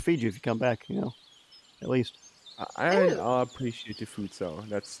we'll feed you if you come back. At least. I appreciate the food, so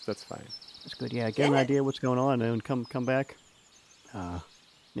that's fine. That's good. Yeah, get an idea what's going on and come back.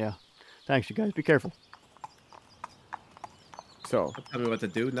 Yeah. Thanks, you guys. Be careful. So, tell me what to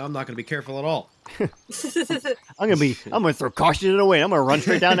do. Now I'm not going to be careful at all. I'm gonna throw caution away. I'm gonna run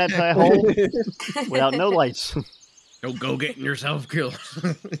straight down that hole without no lights. Don't go getting yourself killed.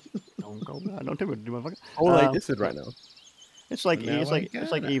 Don't go. Don't do it, motherfucker. How late is it right now? It's like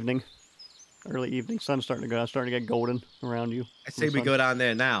evening, early evening. Sun's starting to go out, starting to get golden around you. I say we go down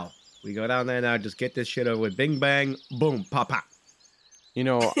there now. Just get this shit over with. Bing bang, boom, pop pop.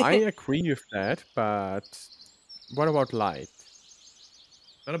 I agree with that, but what about light?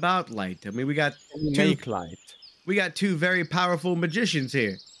 What about light? I mean, we got light. We got two very powerful magicians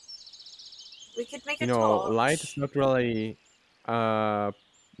here. We could make a torch. Light is not really a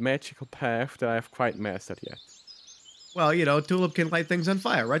magical path that I've quite mastered yet. Well, Tulip can light things on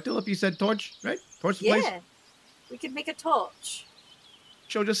fire, right, Tulip? You said torch, right? Torch the place? Yeah, we could make a torch.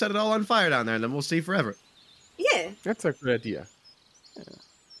 She'll just set it all on fire down there, and then we'll see forever. Yeah. That's a good idea. Yeah.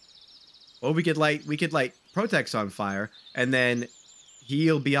 Well, we could light Protex on fire, and then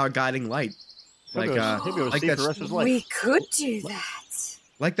he'll be our guiding light. He'll be able to see for the rest of his life. We could do that.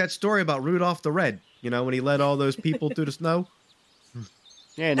 Like that story about Rudolph the Red, when he led all those people through the snow.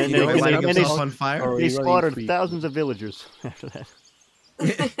 Yeah, and then lighting himself on fire. He slaughtered thousands of villagers after that.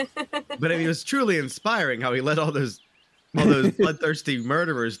 But it was truly inspiring how he led all those bloodthirsty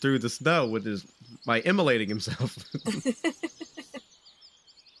murderers through the snow by immolating himself.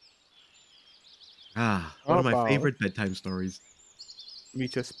 One of my favorite bedtime stories. me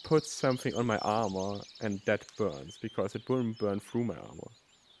just put something on my armor and that burns because it wouldn't burn through my armor.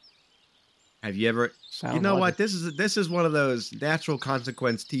 Have you ever? Sounds you know logic. what? This is one of those natural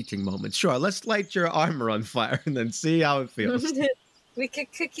consequence teaching moments. Sure, let's light your armor on fire and then see how it feels. We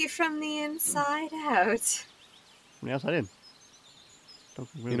could cook you from the inside out. From the outside in.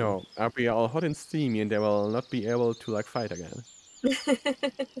 You know, I'll be all hot and steamy, and they will not be able to like fight again.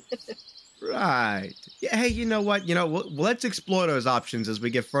 Right. Yeah. Hey, you know what? Let's explore those options as we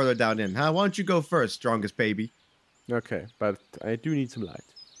get further down in. Huh? Why don't you go first, strongest baby? Okay, but I do need some light.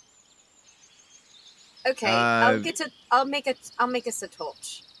 Okay, I'll make us a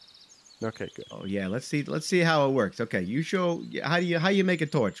torch. Okay, good. Oh yeah, let's see how it works. Okay, you show how you make a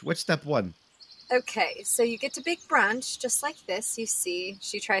torch. What's step 1? Okay, so you get a big branch just like this. You see,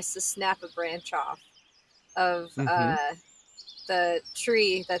 she tries to snap a branch off of the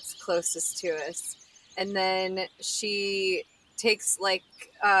tree that's closest to us, and then she takes like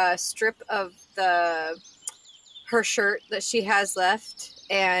a strip of her shirt that she has left,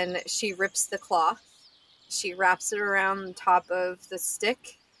 and she rips the cloth. She wraps it around the top of the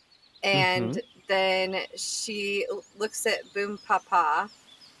stick, and then she looks at Boom Papa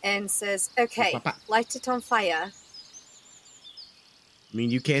and says, "Okay, Papa. light it on fire." I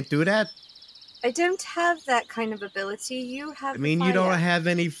mean, you can't do that. I don't have that kind of ability. You have. I mean, you don't have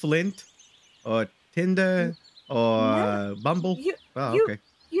any flint or tinder or bumble. Okay.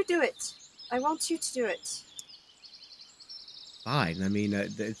 You do it. I want you to do it. Fine. I mean,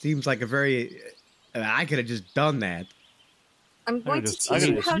 it seems like a very. I could have just done that. I'm going to teach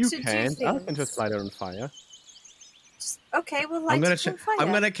you how to do things. I can just light it on fire. Okay, well, light it on fire. I'm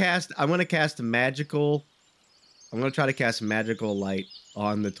gonna cast a magical. I'm gonna try to cast magical light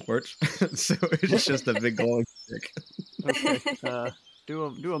on the torch, so it's just a big glowing stick. Okay.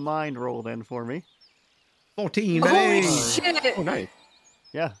 Do a mind roll then for me. 14. Holy shit! Oh, nice.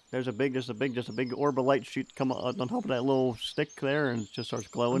 Yeah, there's a big orb of light shoot come on top of that little stick there, and it just starts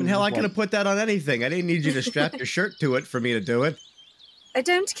glowing. I mean, hell, I could have put that on anything. I didn't need you to strap your shirt to it for me to do it. I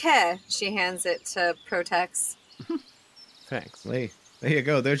don't care. She hands it to Protex. Thanks. There you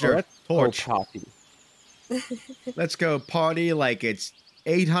go. There's your torch. Party. Let's go party like it's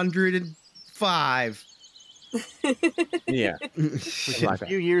 805. Yeah. A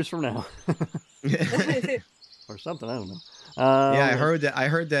few years from now. Or something, I don't know. Yeah, I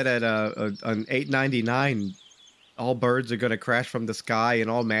heard that at on 899, all birds are going to crash from the sky and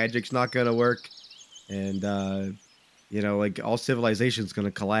all magic's not going to work, and like all civilization's going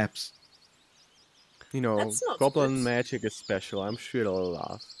to collapse. Goblin good. Magic is special. I'm sure it'll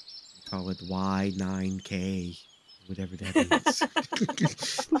laugh. Call it Y9K, whatever that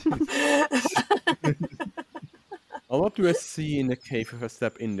is. What do I see in the cave if I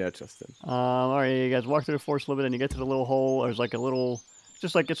step in there, Justin? All right, you guys walk through the forest a little bit, and you get to the little hole. There's like a little,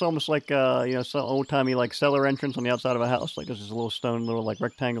 it's almost like some old timey like cellar entrance on the outside of a house. Like there's just a little stone, little like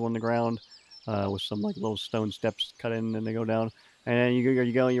rectangle in the ground, with some like little stone steps cut in, and they go down. And then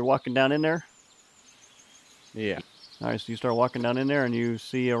you're walking down in there. Yeah. All right, so you start walking down in there, and you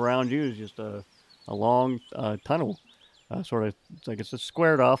see around you is just a long tunnel. It's just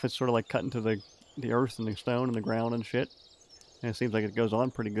squared off. It's sort of like cut into the earth and the stone and the ground and shit. And it seems like it goes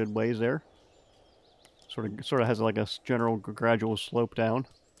on pretty good ways there. Sort of has like a general gradual slope down.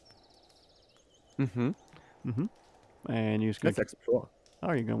 Mm-hmm. And you just let's explore.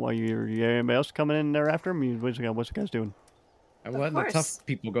 Oh, you anybody else coming in there after him? What's the guys doing? I'm letting the tough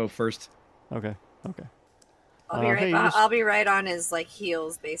people go first. Okay. I'll be right on his like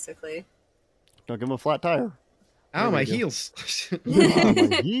heels, basically. Don't give him a flat tire. Oh, my heels.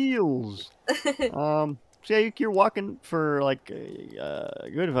 My heels. So yeah, you're walking for like a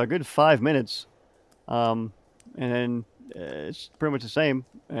good 5 minutes, and then it's pretty much the same.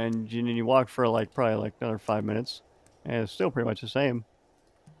 And you walk for probably like another 5 minutes, and it's still pretty much the same.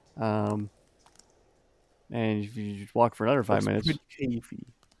 And if you just walk for another 5 minutes,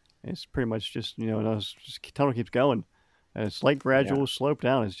 it's pretty much just tunnel keeps going. A slight gradual slope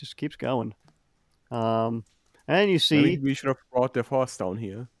down. It just keeps going. And you see, maybe we should have brought the horse down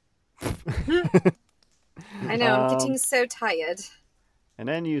here. I know, I'm getting so tired. And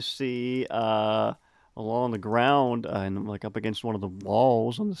then you see along the ground and like up against one of the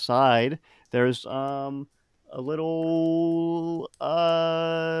walls on the side, there's a little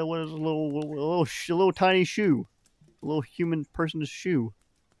a little tiny shoe, a little human person's shoe,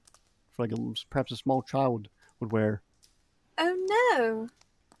 for like perhaps a small child would wear. Oh no!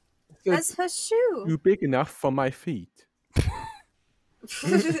 That's her shoe. Too big enough for my feet.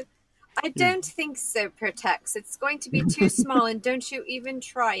 I don't think so, Protex. It's going to be too small, and don't you even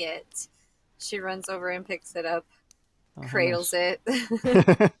try it. She runs over and picks it up. cradles it.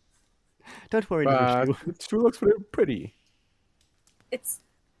 Don't worry, little Shoe. It sure looks pretty. It's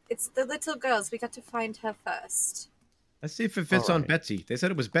the little girls. We got to find her first. Let's see if it fits on Betsy. They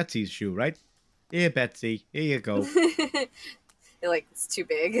said it was Betsy's shoe, right? Here, Betsy. Here you go. It's too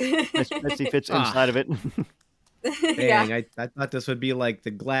big. Betsy fits inside of it. Dang, I thought this would be like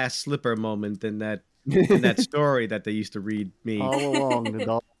the glass slipper moment in that story that they used to read me all along the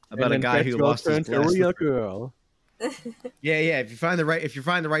dog about a guy who lost his glass a real slipper. girl. Yeah. If you find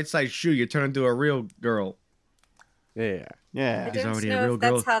the right size shoe, you turn into a real girl. Yeah. I don't know if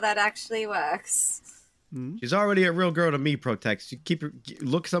that's how that actually works. She's already a real girl to me, Protex. You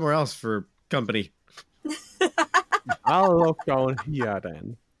look somewhere else for company. I'll look down here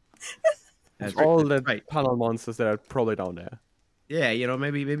then. That's all the tunnel monsters that are probably down there. Yeah,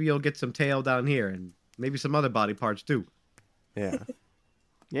 maybe you'll get some tail down here and maybe some other body parts too. Yeah.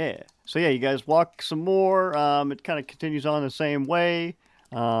 Yeah. So you guys walk some more. It kind of continues on the same way.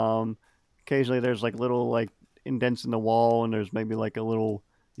 Occasionally there's little indents in the wall, and there's maybe a little,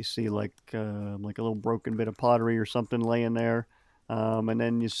 you see a little broken bit of pottery or something laying there. And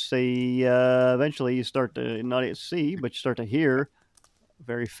then you see eventually you start to not see, but you start to hear a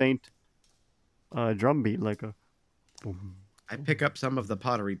very faint drum beat, like a boom. I pick up some of the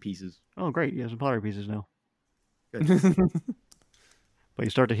pottery pieces. Oh, great! You have some pottery pieces now. Good. But you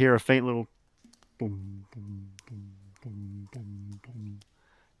start to hear a faint little boom, boom, boom, boom, boom, boom.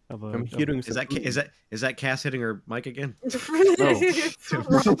 I'm hearing. Is that Cass hitting her mic again? No. Probably.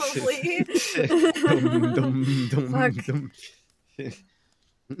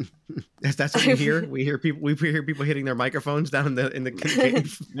 That's what we hear. We hear people hitting their microphones down in the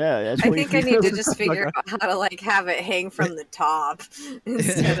cave. Yeah, I think I need to just figure out how to have it hang from the top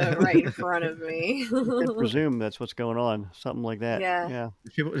instead of right in front of me. I presume that's what's going on, something like that. Yeah.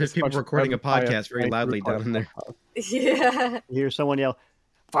 There's people recording a podcast very loudly down in there. Yeah. You hear someone yell,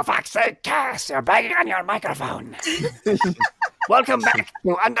 "For fuck's sake, Cass, you're banging on your microphone." Welcome back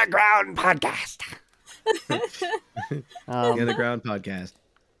to Underground Podcast. The Underground Podcast.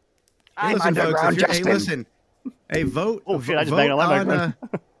 I'm Underground Justin. Hey, listen. Hey, vote. Oh, shit, I just banged on my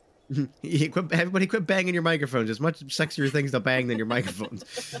microphone. Everybody quit banging your microphones. There's much sexier things to bang than your microphones.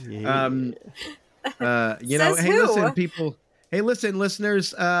 Yeah. Hey, listen, people. Hey, listen,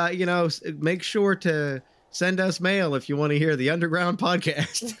 listeners, make sure to send us mail if you want to hear the Underground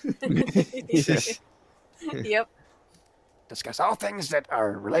Podcast. Yep. Discuss all things that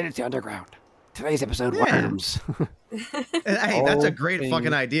are related to Underground. Today's episode, worms. Hey, that's a great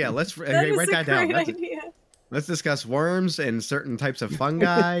fucking idea. Let's write that down. Let's discuss worms and certain types of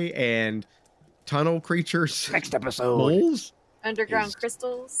fungi and tunnel creatures. Next episode. Moles? Underground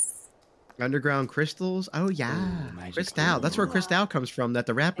crystals. Underground crystals? Oh, yeah. Crystal. That's where Crystal comes from that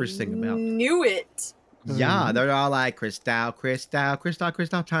the rappers sing about. Knew it. Yeah, they're all like crystal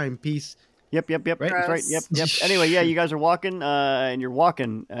timepiece. Yep. Right? That's right. Yep. Anyway, you guys are walking, and you're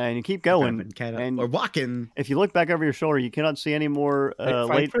walking, and you keep going. And we're walking. If you look back over your shoulder, you cannot see any more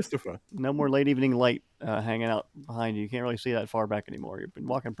no more late evening light hanging out behind you. You can't really see that far back anymore. You've been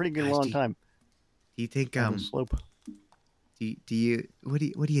walking pretty good long time. Do you think slope? Do you what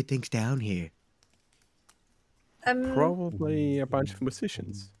do you think's down here? Probably a bunch of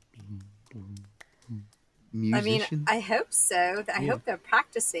musicians. I mean, I hope so. I hope they're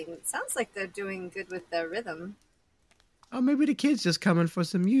practicing. It sounds like they're doing good with their rhythm. Oh, maybe the kids just coming for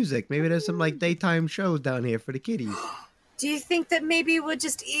some music. Maybe there's some daytime shows down here for the kiddies. Do you think that maybe we'll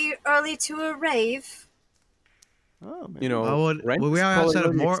just eat early to a rave? Oh, we are outside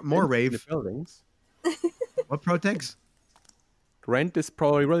of more rave buildings. What Protex? Rent is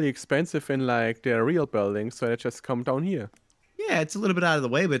probably really expensive in their real buildings, so they just come down here. Yeah, it's a little bit out of the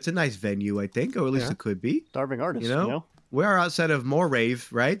way, but it's a nice venue, I think, or at least it could be. Starving artists, We are outside of more rave,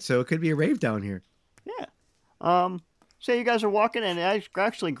 right? So it could be a rave down here. Yeah. So you guys are walking, and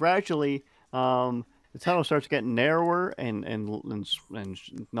actually gradually, the tunnel starts getting narrower and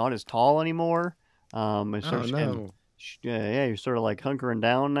not as tall anymore. It starts getting, you're sort of hunkering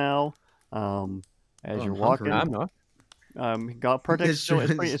down now. As you're walking. I'm not.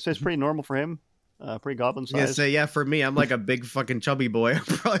 It's pretty normal for him. Pretty goblin size. Yeah, for me, I'm like a big fucking chubby boy. I'm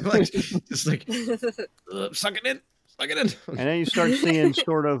probably just suck it in. And then you start seeing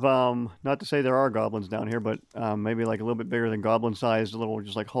sort of, not to say there are goblins down here, but maybe a little bit bigger than goblin sized little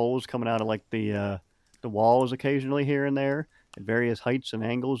just holes coming out of the walls occasionally here and there at various heights and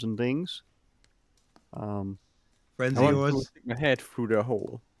angles and things. Friends of yours? Stick my head through the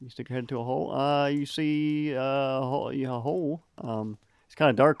hole. You stick your head into a hole. You see a hole. It's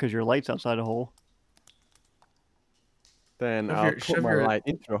kind of dark because your light's outside a hole. Then I'll put my light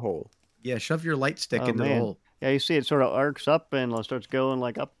into a hole. Yeah, shove your light stick into the hole. Yeah, you see it sort of arcs up and starts going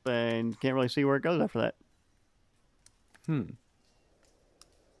like up, and you can't really see where it goes after that.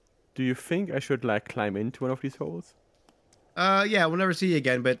 Do you think I should like climb into one of these holes? Yeah, we'll never see you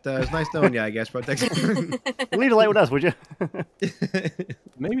again, but it's nice knowing you, I guess, bro. Thanks. Leave the light with us, would you?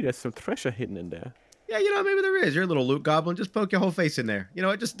 Maybe there's some treasure hidden in there. Yeah, maybe there is. You're a little loot goblin. Just poke your whole face in there. You know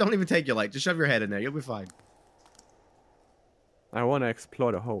what? Just don't even take your light. Just shove your head in there. You'll be fine. I want to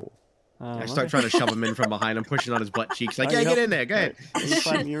explore the hole. I start trying to shove him in from behind. I'm pushing on his butt cheeks. Like, yeah, get in there. Go ahead.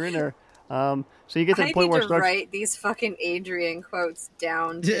 You're in there. So you get to the point where it starts... write these fucking Adrian quotes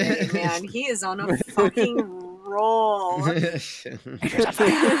down today, man. He is on a fucking roll. So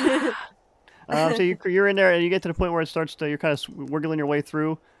you're in there, and you get to the point where it starts to... You're kind of wiggling your way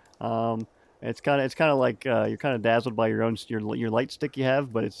through. It's kind of like you're kind of dazzled by your light stick you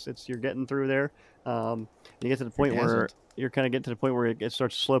have, but it's you're getting through there. You get to the point where you're kind of getting to the point where it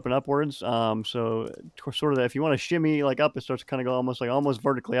starts sloping upwards. So sort of if you want to shimmy like up, it starts to kind of go almost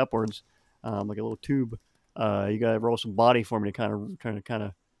vertically upwards, like a little tube. You gotta roll some body for me to kind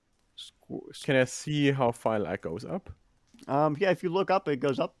of. Can I see how far that goes up? Yeah, if you look up, it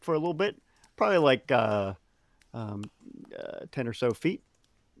goes up for a little bit, probably like 10 or so feet,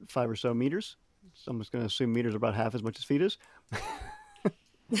 5 or so meters. So I'm just going to assume meters are about half as much as feet is.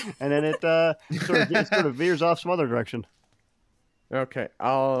 And then it sort of veers off some other direction. Okay,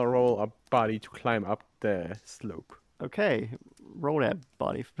 I'll roll a body to climb up the slope. Okay, roll that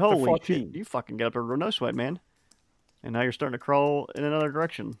body. Holy shit, you fucking get up there no sweat, man. And now you're starting to crawl in another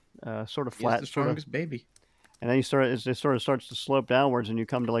direction, sort of flat. He's the strongest baby. And then it sort of starts to slope downwards, and you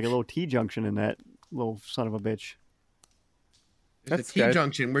come to like a little T-junction in that little son of a bitch. There's a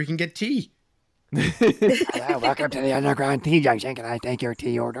T-junction where you can get tea. Hello, welcome to the underground T-junction. Can I take your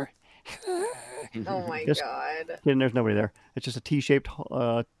tea order? Oh my god. Kidding, there's nobody there. It's just a T-shaped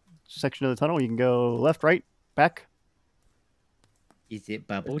section of the tunnel. You can go left, right, back. Is it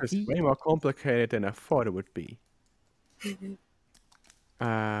bubble tea? It's way more complicated than I thought it would be.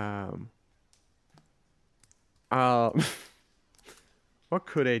 What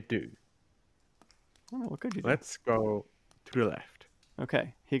could I do? I don't know, what could you do? Let's go to the left.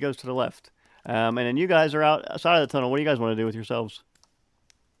 Okay, he goes to the left. And then you guys are outside of the tunnel. What do you guys want to do with yourselves?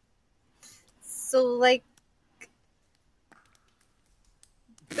 So, like,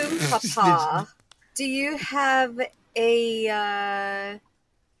 Boom Papa, do you have a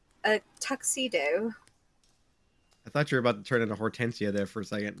tuxedo? I thought you were about to turn into Hortensia there for a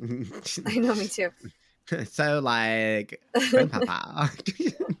second. I know, me too. So, like, Papa.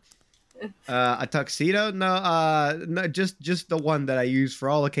 A tuxedo? No, just the one that I use for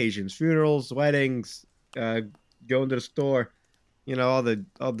all occasions: funerals, weddings, going to the store. You know,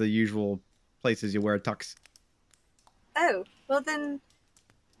 all the usual places you wear a tux. Oh, well then,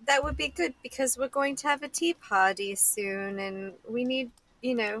 that would be good because we're going to have a tea party soon, and we need,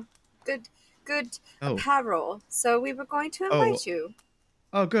 good apparel. So we were going to invite you.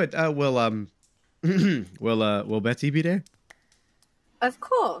 Oh, good. Will Betsy be there? Of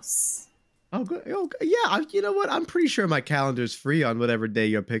course. Oh, good. Oh, yeah. You know what? I'm pretty sure my calendar's free on whatever day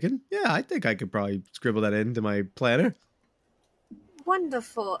you're picking. Yeah, I think I could probably scribble that into my planner.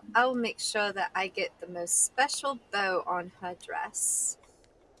 Wonderful. I'll make sure that I get the most special bow on her dress.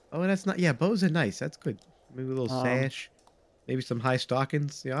 Oh, that's not... Yeah, bows are nice. That's good. Maybe a little sash. Maybe some high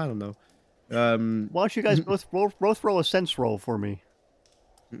stockings. Yeah, I don't know. Why don't you guys both roll a sense roll for me?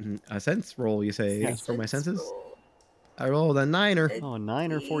 A sense roll, you say? Yes. For my senses? Roll. I rolled a 9er. Oh, a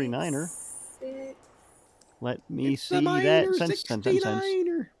 9er, 49er. Let me see that sense.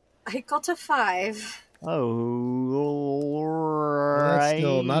 I got a 5. Oh, right. That's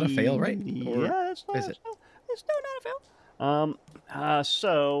still not a fail, right? Or yeah, it's still not a fail.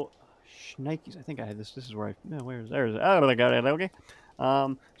 So, Shnikes, I think I had this. This is where where is it? Oh, I got it. Okay.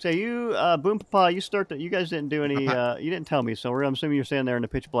 So you, Boom Papa, you guys didn't do any, you didn't tell me, so I'm assuming you're standing there in the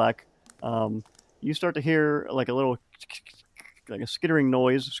pitch black. You start to hear like a little, like a skittering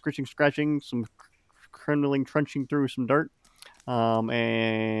noise, scratching, some crundling, trunching through some dirt.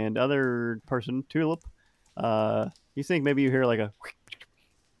 And other person, Tulip, you think maybe you hear like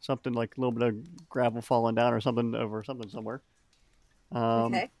something like a little bit of gravel falling down or something over something somewhere.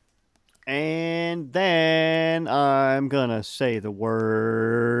 Okay. And then I'm gonna say the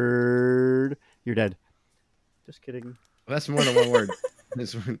word. You're dead. Just kidding. Well, that's more than one word.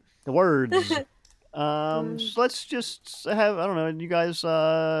 The words. So let's just have, I don't know, you guys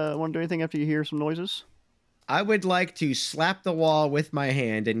want to do anything after you hear some noises? I would like to slap the wall with my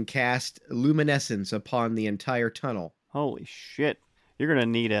hand and cast luminescence upon the entire tunnel. Holy shit. You're going to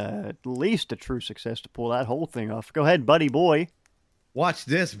need at least a true success to pull that whole thing off. Go ahead, buddy boy. Watch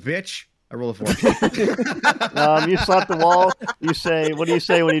this, bitch. I roll a 4. You slap the wall. You say, what do you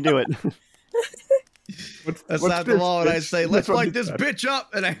say when you do it? I slap the wall and I say, let's light this bitch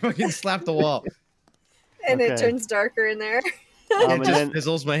up. And I fucking slap the wall. And it turns darker in there. It just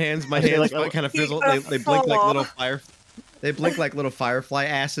fizzles. My hands kind of fizzle. They blink like little fire. They blink like little firefly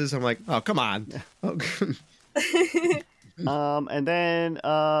asses. I'm like, oh, come on. And then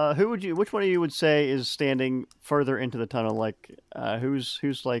which one of you would say is standing further into the tunnel? Like, who's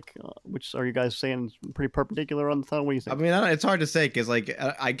like, which are you guys saying pretty perpendicular on the tunnel? What do you think? I mean, it's hard to say because like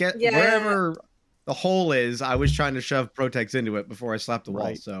I get wherever the hole is, I was trying to shove Protex into it before I slapped the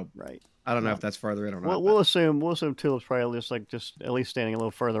wall. So I don't know if that's farther in or not. We'll assume Tulip's probably just at least standing a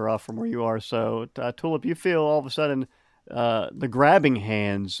little further off from where you are. So Tulip, you feel all of a sudden the grabbing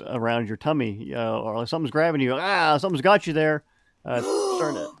hands around your tummy, or like something's grabbing you. Something's got you there.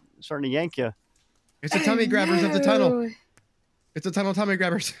 Starting to yank you. It's the tummy grabbers of the tunnel. It's the tunnel tummy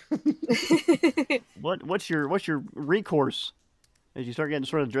grabbers. What's your recourse as you start getting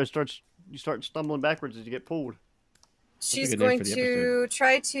you start stumbling backwards as you get pulled? She's going to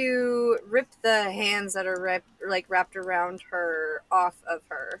try to rip the hands that are wrapped around her off of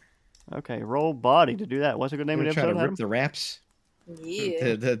her. Okay, roll body to do that. What's the good name of the episode? Try to rip the wraps.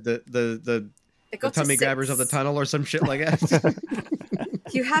 Yeah. The tummy grabbers of the tunnel or some shit like that.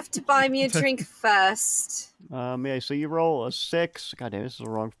 You have to buy me a drink first. So you roll a 6. God damn, this is the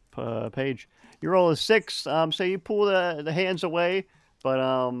wrong page. You roll a 6. So you pull the hands away, but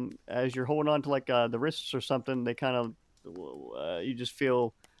as you're holding on to like the wrists or something, they kind of you just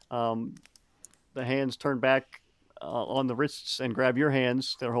feel the hands turn back on the wrists and grab your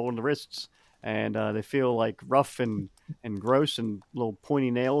hands. They're holding the wrists, and they feel like rough and gross and little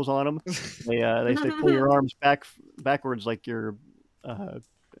pointy nails on them. They say pull your arms backwards like your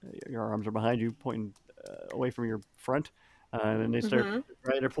arms are behind you, pointing away from your front. And then they start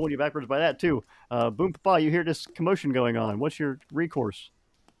they're pulling you backwards by that too. Boom, papa, you hear this commotion going on. What's your recourse?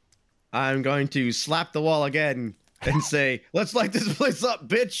 I'm going to slap the wall again and say, let's light this place up,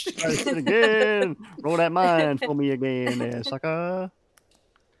 bitch. Again. Roll that mine for me again, sucker.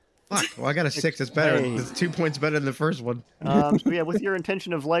 Fuck. Well, I got a 6. It's better. It's 2 points better than the first one. With your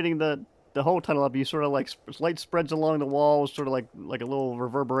intention of lighting the whole tunnel up, you sort of like light spreads along the walls, sort of like a little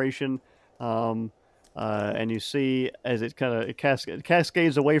reverberation. And you see as it kind of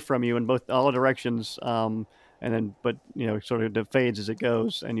cascades away from you in all directions. But sort of fades as it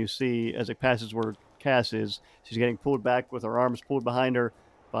goes, and you see as it passes where Cass is, she's getting pulled back with her arms pulled behind her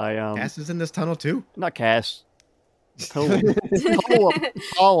by Cass is in this tunnel too? Not Cass. Tulip.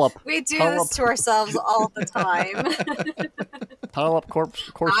 We do this to ourselves all the time. Tulip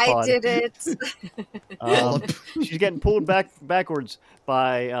corpse I pod. did it. She's getting pulled backwards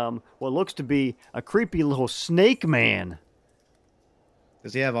by what looks to be a creepy little snake man.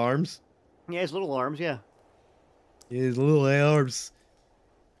 Does he have arms? Yeah, he has little arms, yeah. His little arms.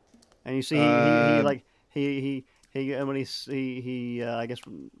 And you see, he's like his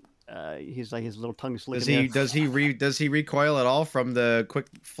little tongue slicking. Does he recoil at all from the quick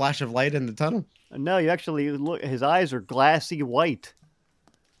flash of light in the tunnel? No, you actually look. His eyes are glassy white.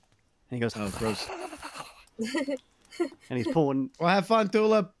 And he goes, "Oh, gross." And he's pulling. Well, have fun,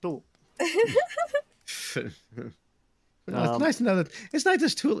 Tulip. It's nice to know that it's not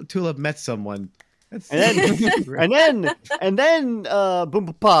just Tulip met someone. And then,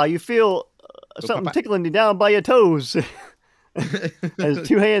 boom, papa, you feel something tickling you down by your toes. As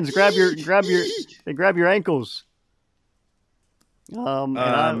 2 hands grab your ankles.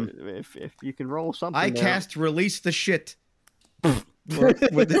 If you can roll something, I cast release the shit. The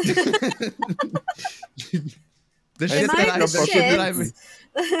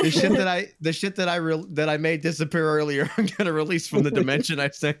shit that I made disappear earlier. I'm gonna release from the dimension I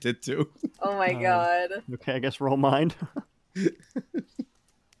sent it to. Oh my god. Okay, I guess roll mind.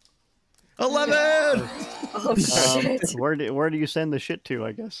 11. Oh shit. Where do you send the shit to?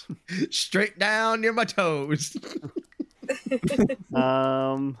 I guess straight down near my toes.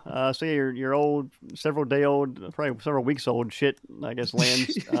 So yeah, your old, several weeks old shit, I guess,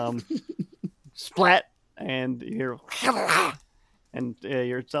 lands, splat, and you hear, and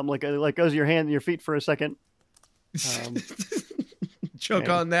you're something like goes your hand and your feet for a second. Choke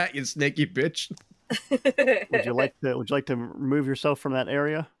on that, you snaky bitch. Would you like to remove yourself from that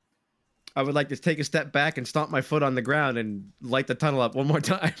area? I would like to take a step back and stomp my foot on the ground and light the tunnel up one more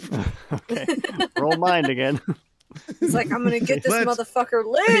time. Okay, roll mind again. It's like, I'm gonna get this motherfucker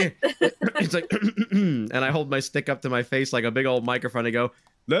lit. It's like, and I hold my stick up to my face like a big old microphone and go,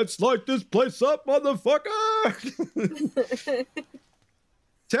 "Let's light this place up, motherfucker!"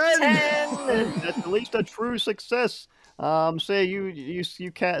 10. That's at least a true success. So you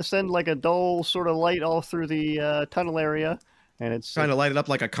send like a dull sort of light all through the tunnel area, and it's trying to light it up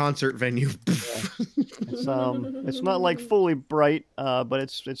like a concert venue. It's not like fully bright, but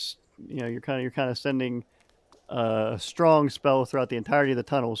it's you're kind of sending a strong spell throughout the entirety of the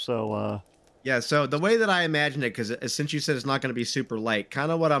tunnel. So yeah. So the way that I imagined it, because since you said it's not going to be super light,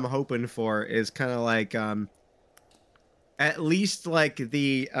 kind of what I'm hoping for is kind of like at least like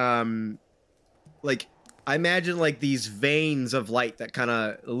the like I imagine like these veins of light that kind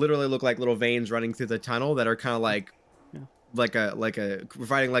of literally look like little veins running through the tunnel that are kind of like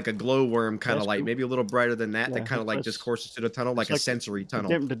providing like a glowworm kind of light, cool. maybe a little brighter than that. That kind of like just courses through the tunnel like a sensory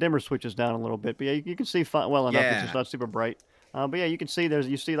tunnel. The dimmer switches down a little bit, but yeah, you can see well enough. It's just not super bright. But yeah, you can see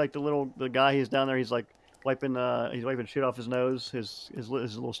you see like the guy he's down there. He's like wiping shit off his nose, his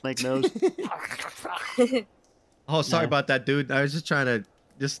little snake nose. Oh, sorry about that, dude. I was just trying to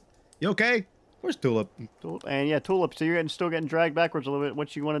you okay? Where's Tulip? And yeah, Tulip. So you're still getting dragged backwards a little bit.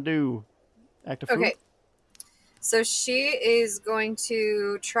 What you want to do? Active food? Okay. So she is going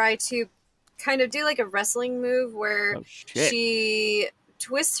to try to kind of do like a wrestling move where she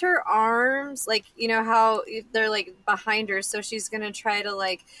twists her arms, like, you know how they're like behind her. So she's going to try to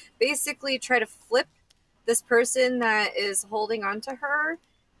like basically try to flip this person that is holding onto her,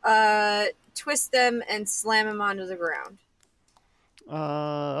 twist them and slam them onto the ground.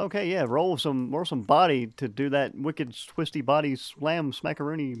 Okay, yeah. Roll some body to do that wicked twisty body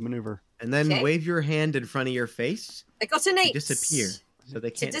smackaroonie maneuver. And then wave your hand in front of your face. I got an 8. Disappear. So they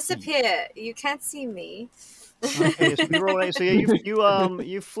can't disappear. You can't see me. Okay, so you roll 8. So yeah,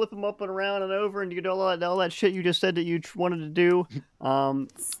 you flip them up and around and over, and you do all that shit you just said that you wanted to do. Slam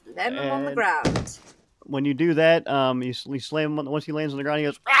him on the ground. When you do that, you slam him. Once he lands on the ground, he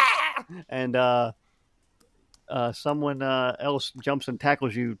goes, "Ah!" And someone else jumps and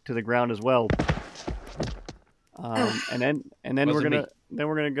tackles you to the ground as well. And then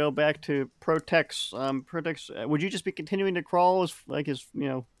we're gonna go back to Protex. Protex, would you just be continuing to crawl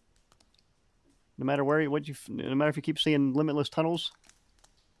no matter no matter if you keep seeing limitless tunnels?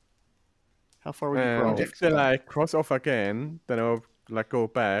 How far would you crawl? If they like cross off again, then I'll like go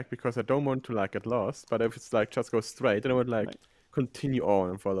back because I don't want to like get lost. But if it's like just go straight, then I would like continue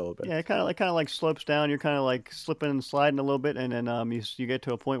on for a little bit. Yeah, it kind of like slopes down. You're kind of like slipping and sliding a little bit, and then you get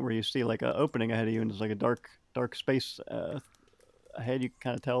to a point where you see like an opening ahead of you, and it's like a dark space ahead. You can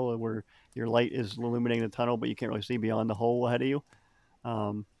kind of tell where your light is illuminating the tunnel, but you can't really see beyond the hole ahead of you.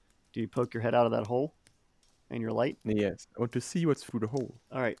 Do you poke your head out of that hole and your light? Yes, I want to see what's through the hole.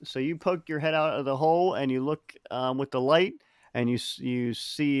 All right, so you poke your head out of the hole and you look with the light, and you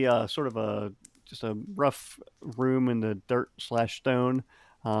see sort of just a rough room in the dirt/stone,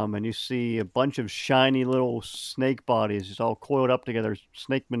 and you see a bunch of shiny little snake bodies just all coiled up together,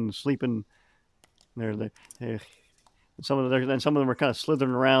 snakemen sleeping. Some of them are kind of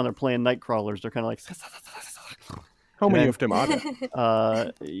slithering around. They're playing night crawlers. They're kind of like. How many of them are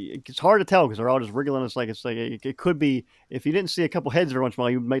there? It's hard to tell because they're all just wriggling. It's like it could be, if you didn't see a couple heads every once in a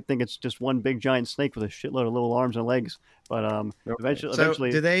while, you might think it's just one big giant snake with a shitload of little arms and legs. But eventually,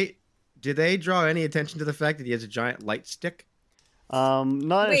 do they draw any attention to the fact that he has a giant light stick?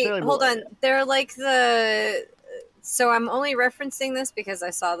 Not Wait, hold on. They're like so I'm only referencing this because I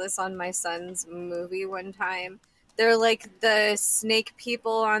saw this on my son's movie one time. They're like the snake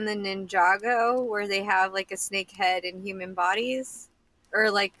people on the Ninjago, where they have like a snake head and human bodies, or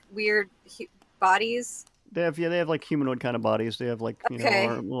like weird bodies. They have like humanoid kind of bodies. They have like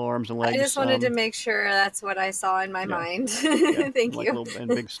little arms and legs. I just wanted to make sure that's what I saw in my mind. Thank you. Little, and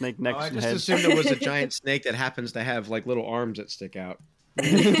big snake necks. I just assumed it was a giant snake that happens to have like little arms that stick out.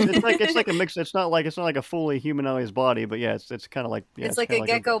 It's like a mix. It's not like a fully humanized body, but yeah, it's kind of like it's like a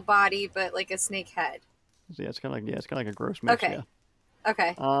gecko body, but like a snake head. Yeah, it's kind of like a gross mix. Okay. Yeah.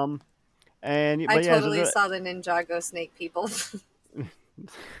 Okay. And I totally saw the Ninjago snake people.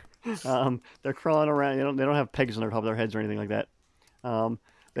 They're crawling around. They don't have pegs on the top of their heads or anything like that.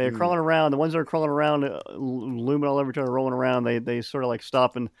 They're crawling around. The ones that are crawling around, looming all over each other, rolling around. They sort of like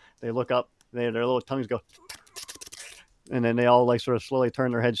stop and they look up. Their little tongues go, and then they all like sort of slowly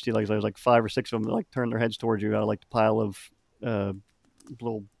turn their heads to you. Like there's like 5 or 6 of them that like turn their heads towards you out of like the pile of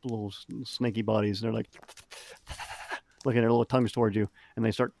little snaky bodies, and they're like looking at their little tongues towards you, and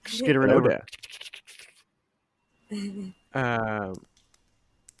they start skittering over.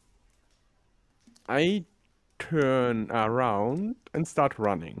 I turn around and start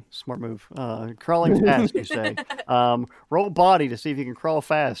running. Smart move. Crawling fast, you say. Roll body to see if you can crawl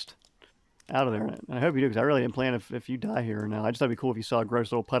fast out of there. And I hope you do, because I really didn't plan if you die here or now. I just thought it'd be cool if you saw a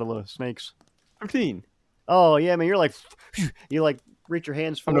gross little puddle of snakes. 15. Oh yeah, I mean you're like reach your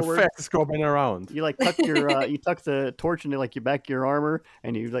hands I'm forward. the fastest goblin around. You like tuck your you tuck the torch into like your back of your armor,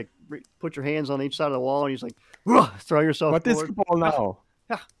 and you like put your hands on each side of the wall, and you just like throw yourself What forward. is the ball now?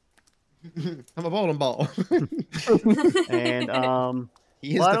 I'm a bowling ball. And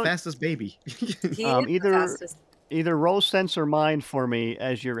he is the fastest baby. Either roll sense or mind for me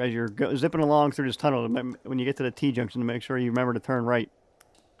as you're zipping along through this tunnel. When you get to the T junction, to make sure you remember to turn right.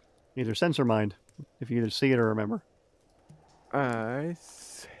 Either sense or mind, if you either see it or remember. I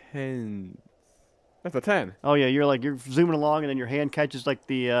sense. That's a 10. Oh yeah, you're zooming along, and then your hand catches like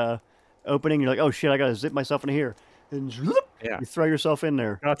the opening. You're like, oh shit, I gotta zip myself into here. And you throw yourself in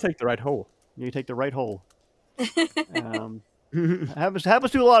there. I'll take the right hole. You take the right hole. Happens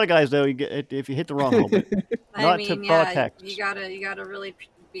to a lot of guys though. You get if you hit the wrong hole. But not to Protex. You gotta really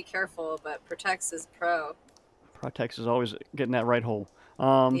be careful. But Protex is pro. Protex is always getting that right hole.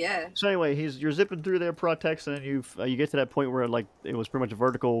 Yeah. So anyway, you're zipping through there, Protex, and then you get to that point where like it was pretty much a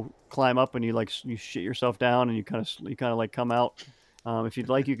vertical climb up, and you shit yourself down, and you kind of like come out. If you'd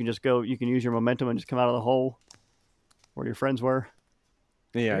like, you can just go. You can use your momentum and just come out of the hole where your friends were.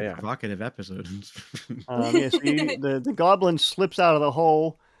 Yeah. Provocative episode. So the goblin slips out of the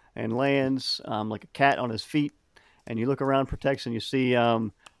hole and lands like a cat on his feet, and you look around, Protex, and you see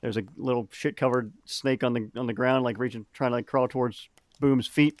there's a little shit-covered snake on the ground, like trying to like crawl towards Boom's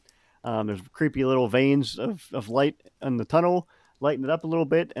feet. There's creepy little veins of light in the tunnel, lighting it up a little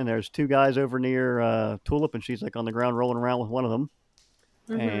bit, and there's two guys over near Tulip, and she's like on the ground rolling around with one of them.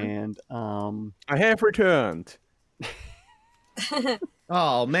 Mm-hmm. And I have returned.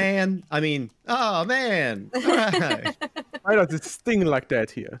 Oh man! All right. Why does it sting like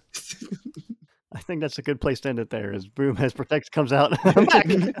that here? I think that's a good place to end it there. As Protex comes out.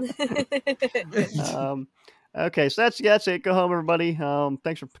 Okay, so that's it. Go home, everybody.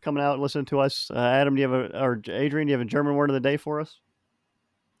 Thanks for coming out and listening to us. Adam, or Adrian, do you have a German word of the day for us?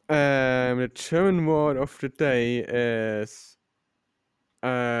 The German word of the day is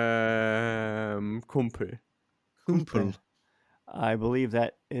Kumpel. Kumpel. I believe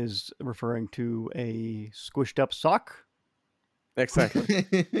that is referring to a squished up sock. Exactly.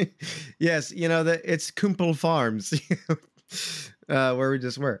 Yes, it's Kumpel Farms, where we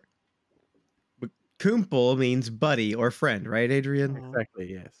just were. But Kumpel means buddy or friend, right, Adrian?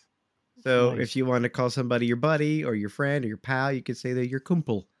 Exactly, yes. So if you want to call somebody your buddy or your friend or your pal, you could say they're your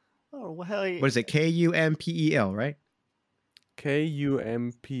Kumpel. Oh, well, hell yeah. What is it? Kumpel, right?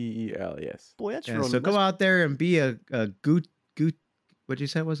 Kumpel, yes. Boy, that's so go out there and be a goot. What'd you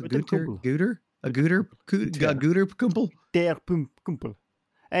say? Was it gooter? A gooter kumpel? Der kumpel.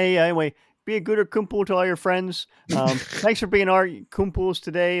 Hey, anyway, be a gooter kumpel to all your friends. Thanks for being our kumpels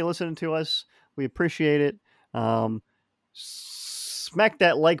today, listening to us. We appreciate it. Smack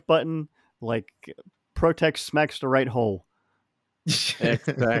that like button like Protex smacks the right hole.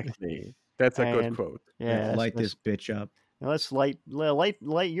 Exactly. That's a good quote. Yeah, let's light this bitch up. Let's light.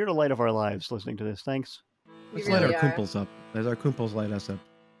 You're the light of our lives listening to this. Thanks. Let's light our kumpels up. As our kumpels light us up.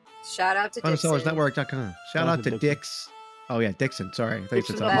 Shout out to Dixon. FunSellersNetwork.com. Shout out to Dix. Oh yeah, Dixon. Sorry,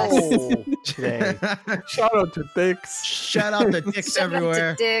 Dixon today. Shout out to Dix. Shout out to Dix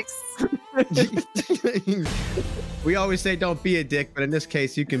everywhere. We always say don't be a dick, but in this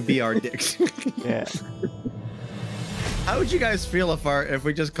case, you can be our dicks. Yeah. How would you guys feel if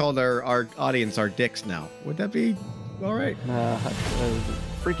we just called our audience our dicks now? Would that be all right?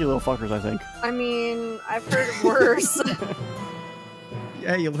 Freaky little fuckers, I think. I mean, I've heard worse.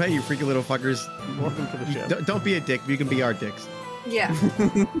 Hey, you freaky little fuckers. Welcome to the show. Don't be a dick. You can be our dicks. Yeah.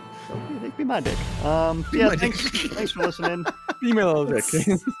 Be my dick. Thanks for listening. Be my little dick.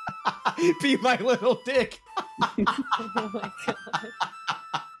 Be my little dick. Oh my god.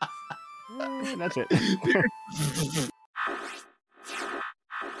 That's it.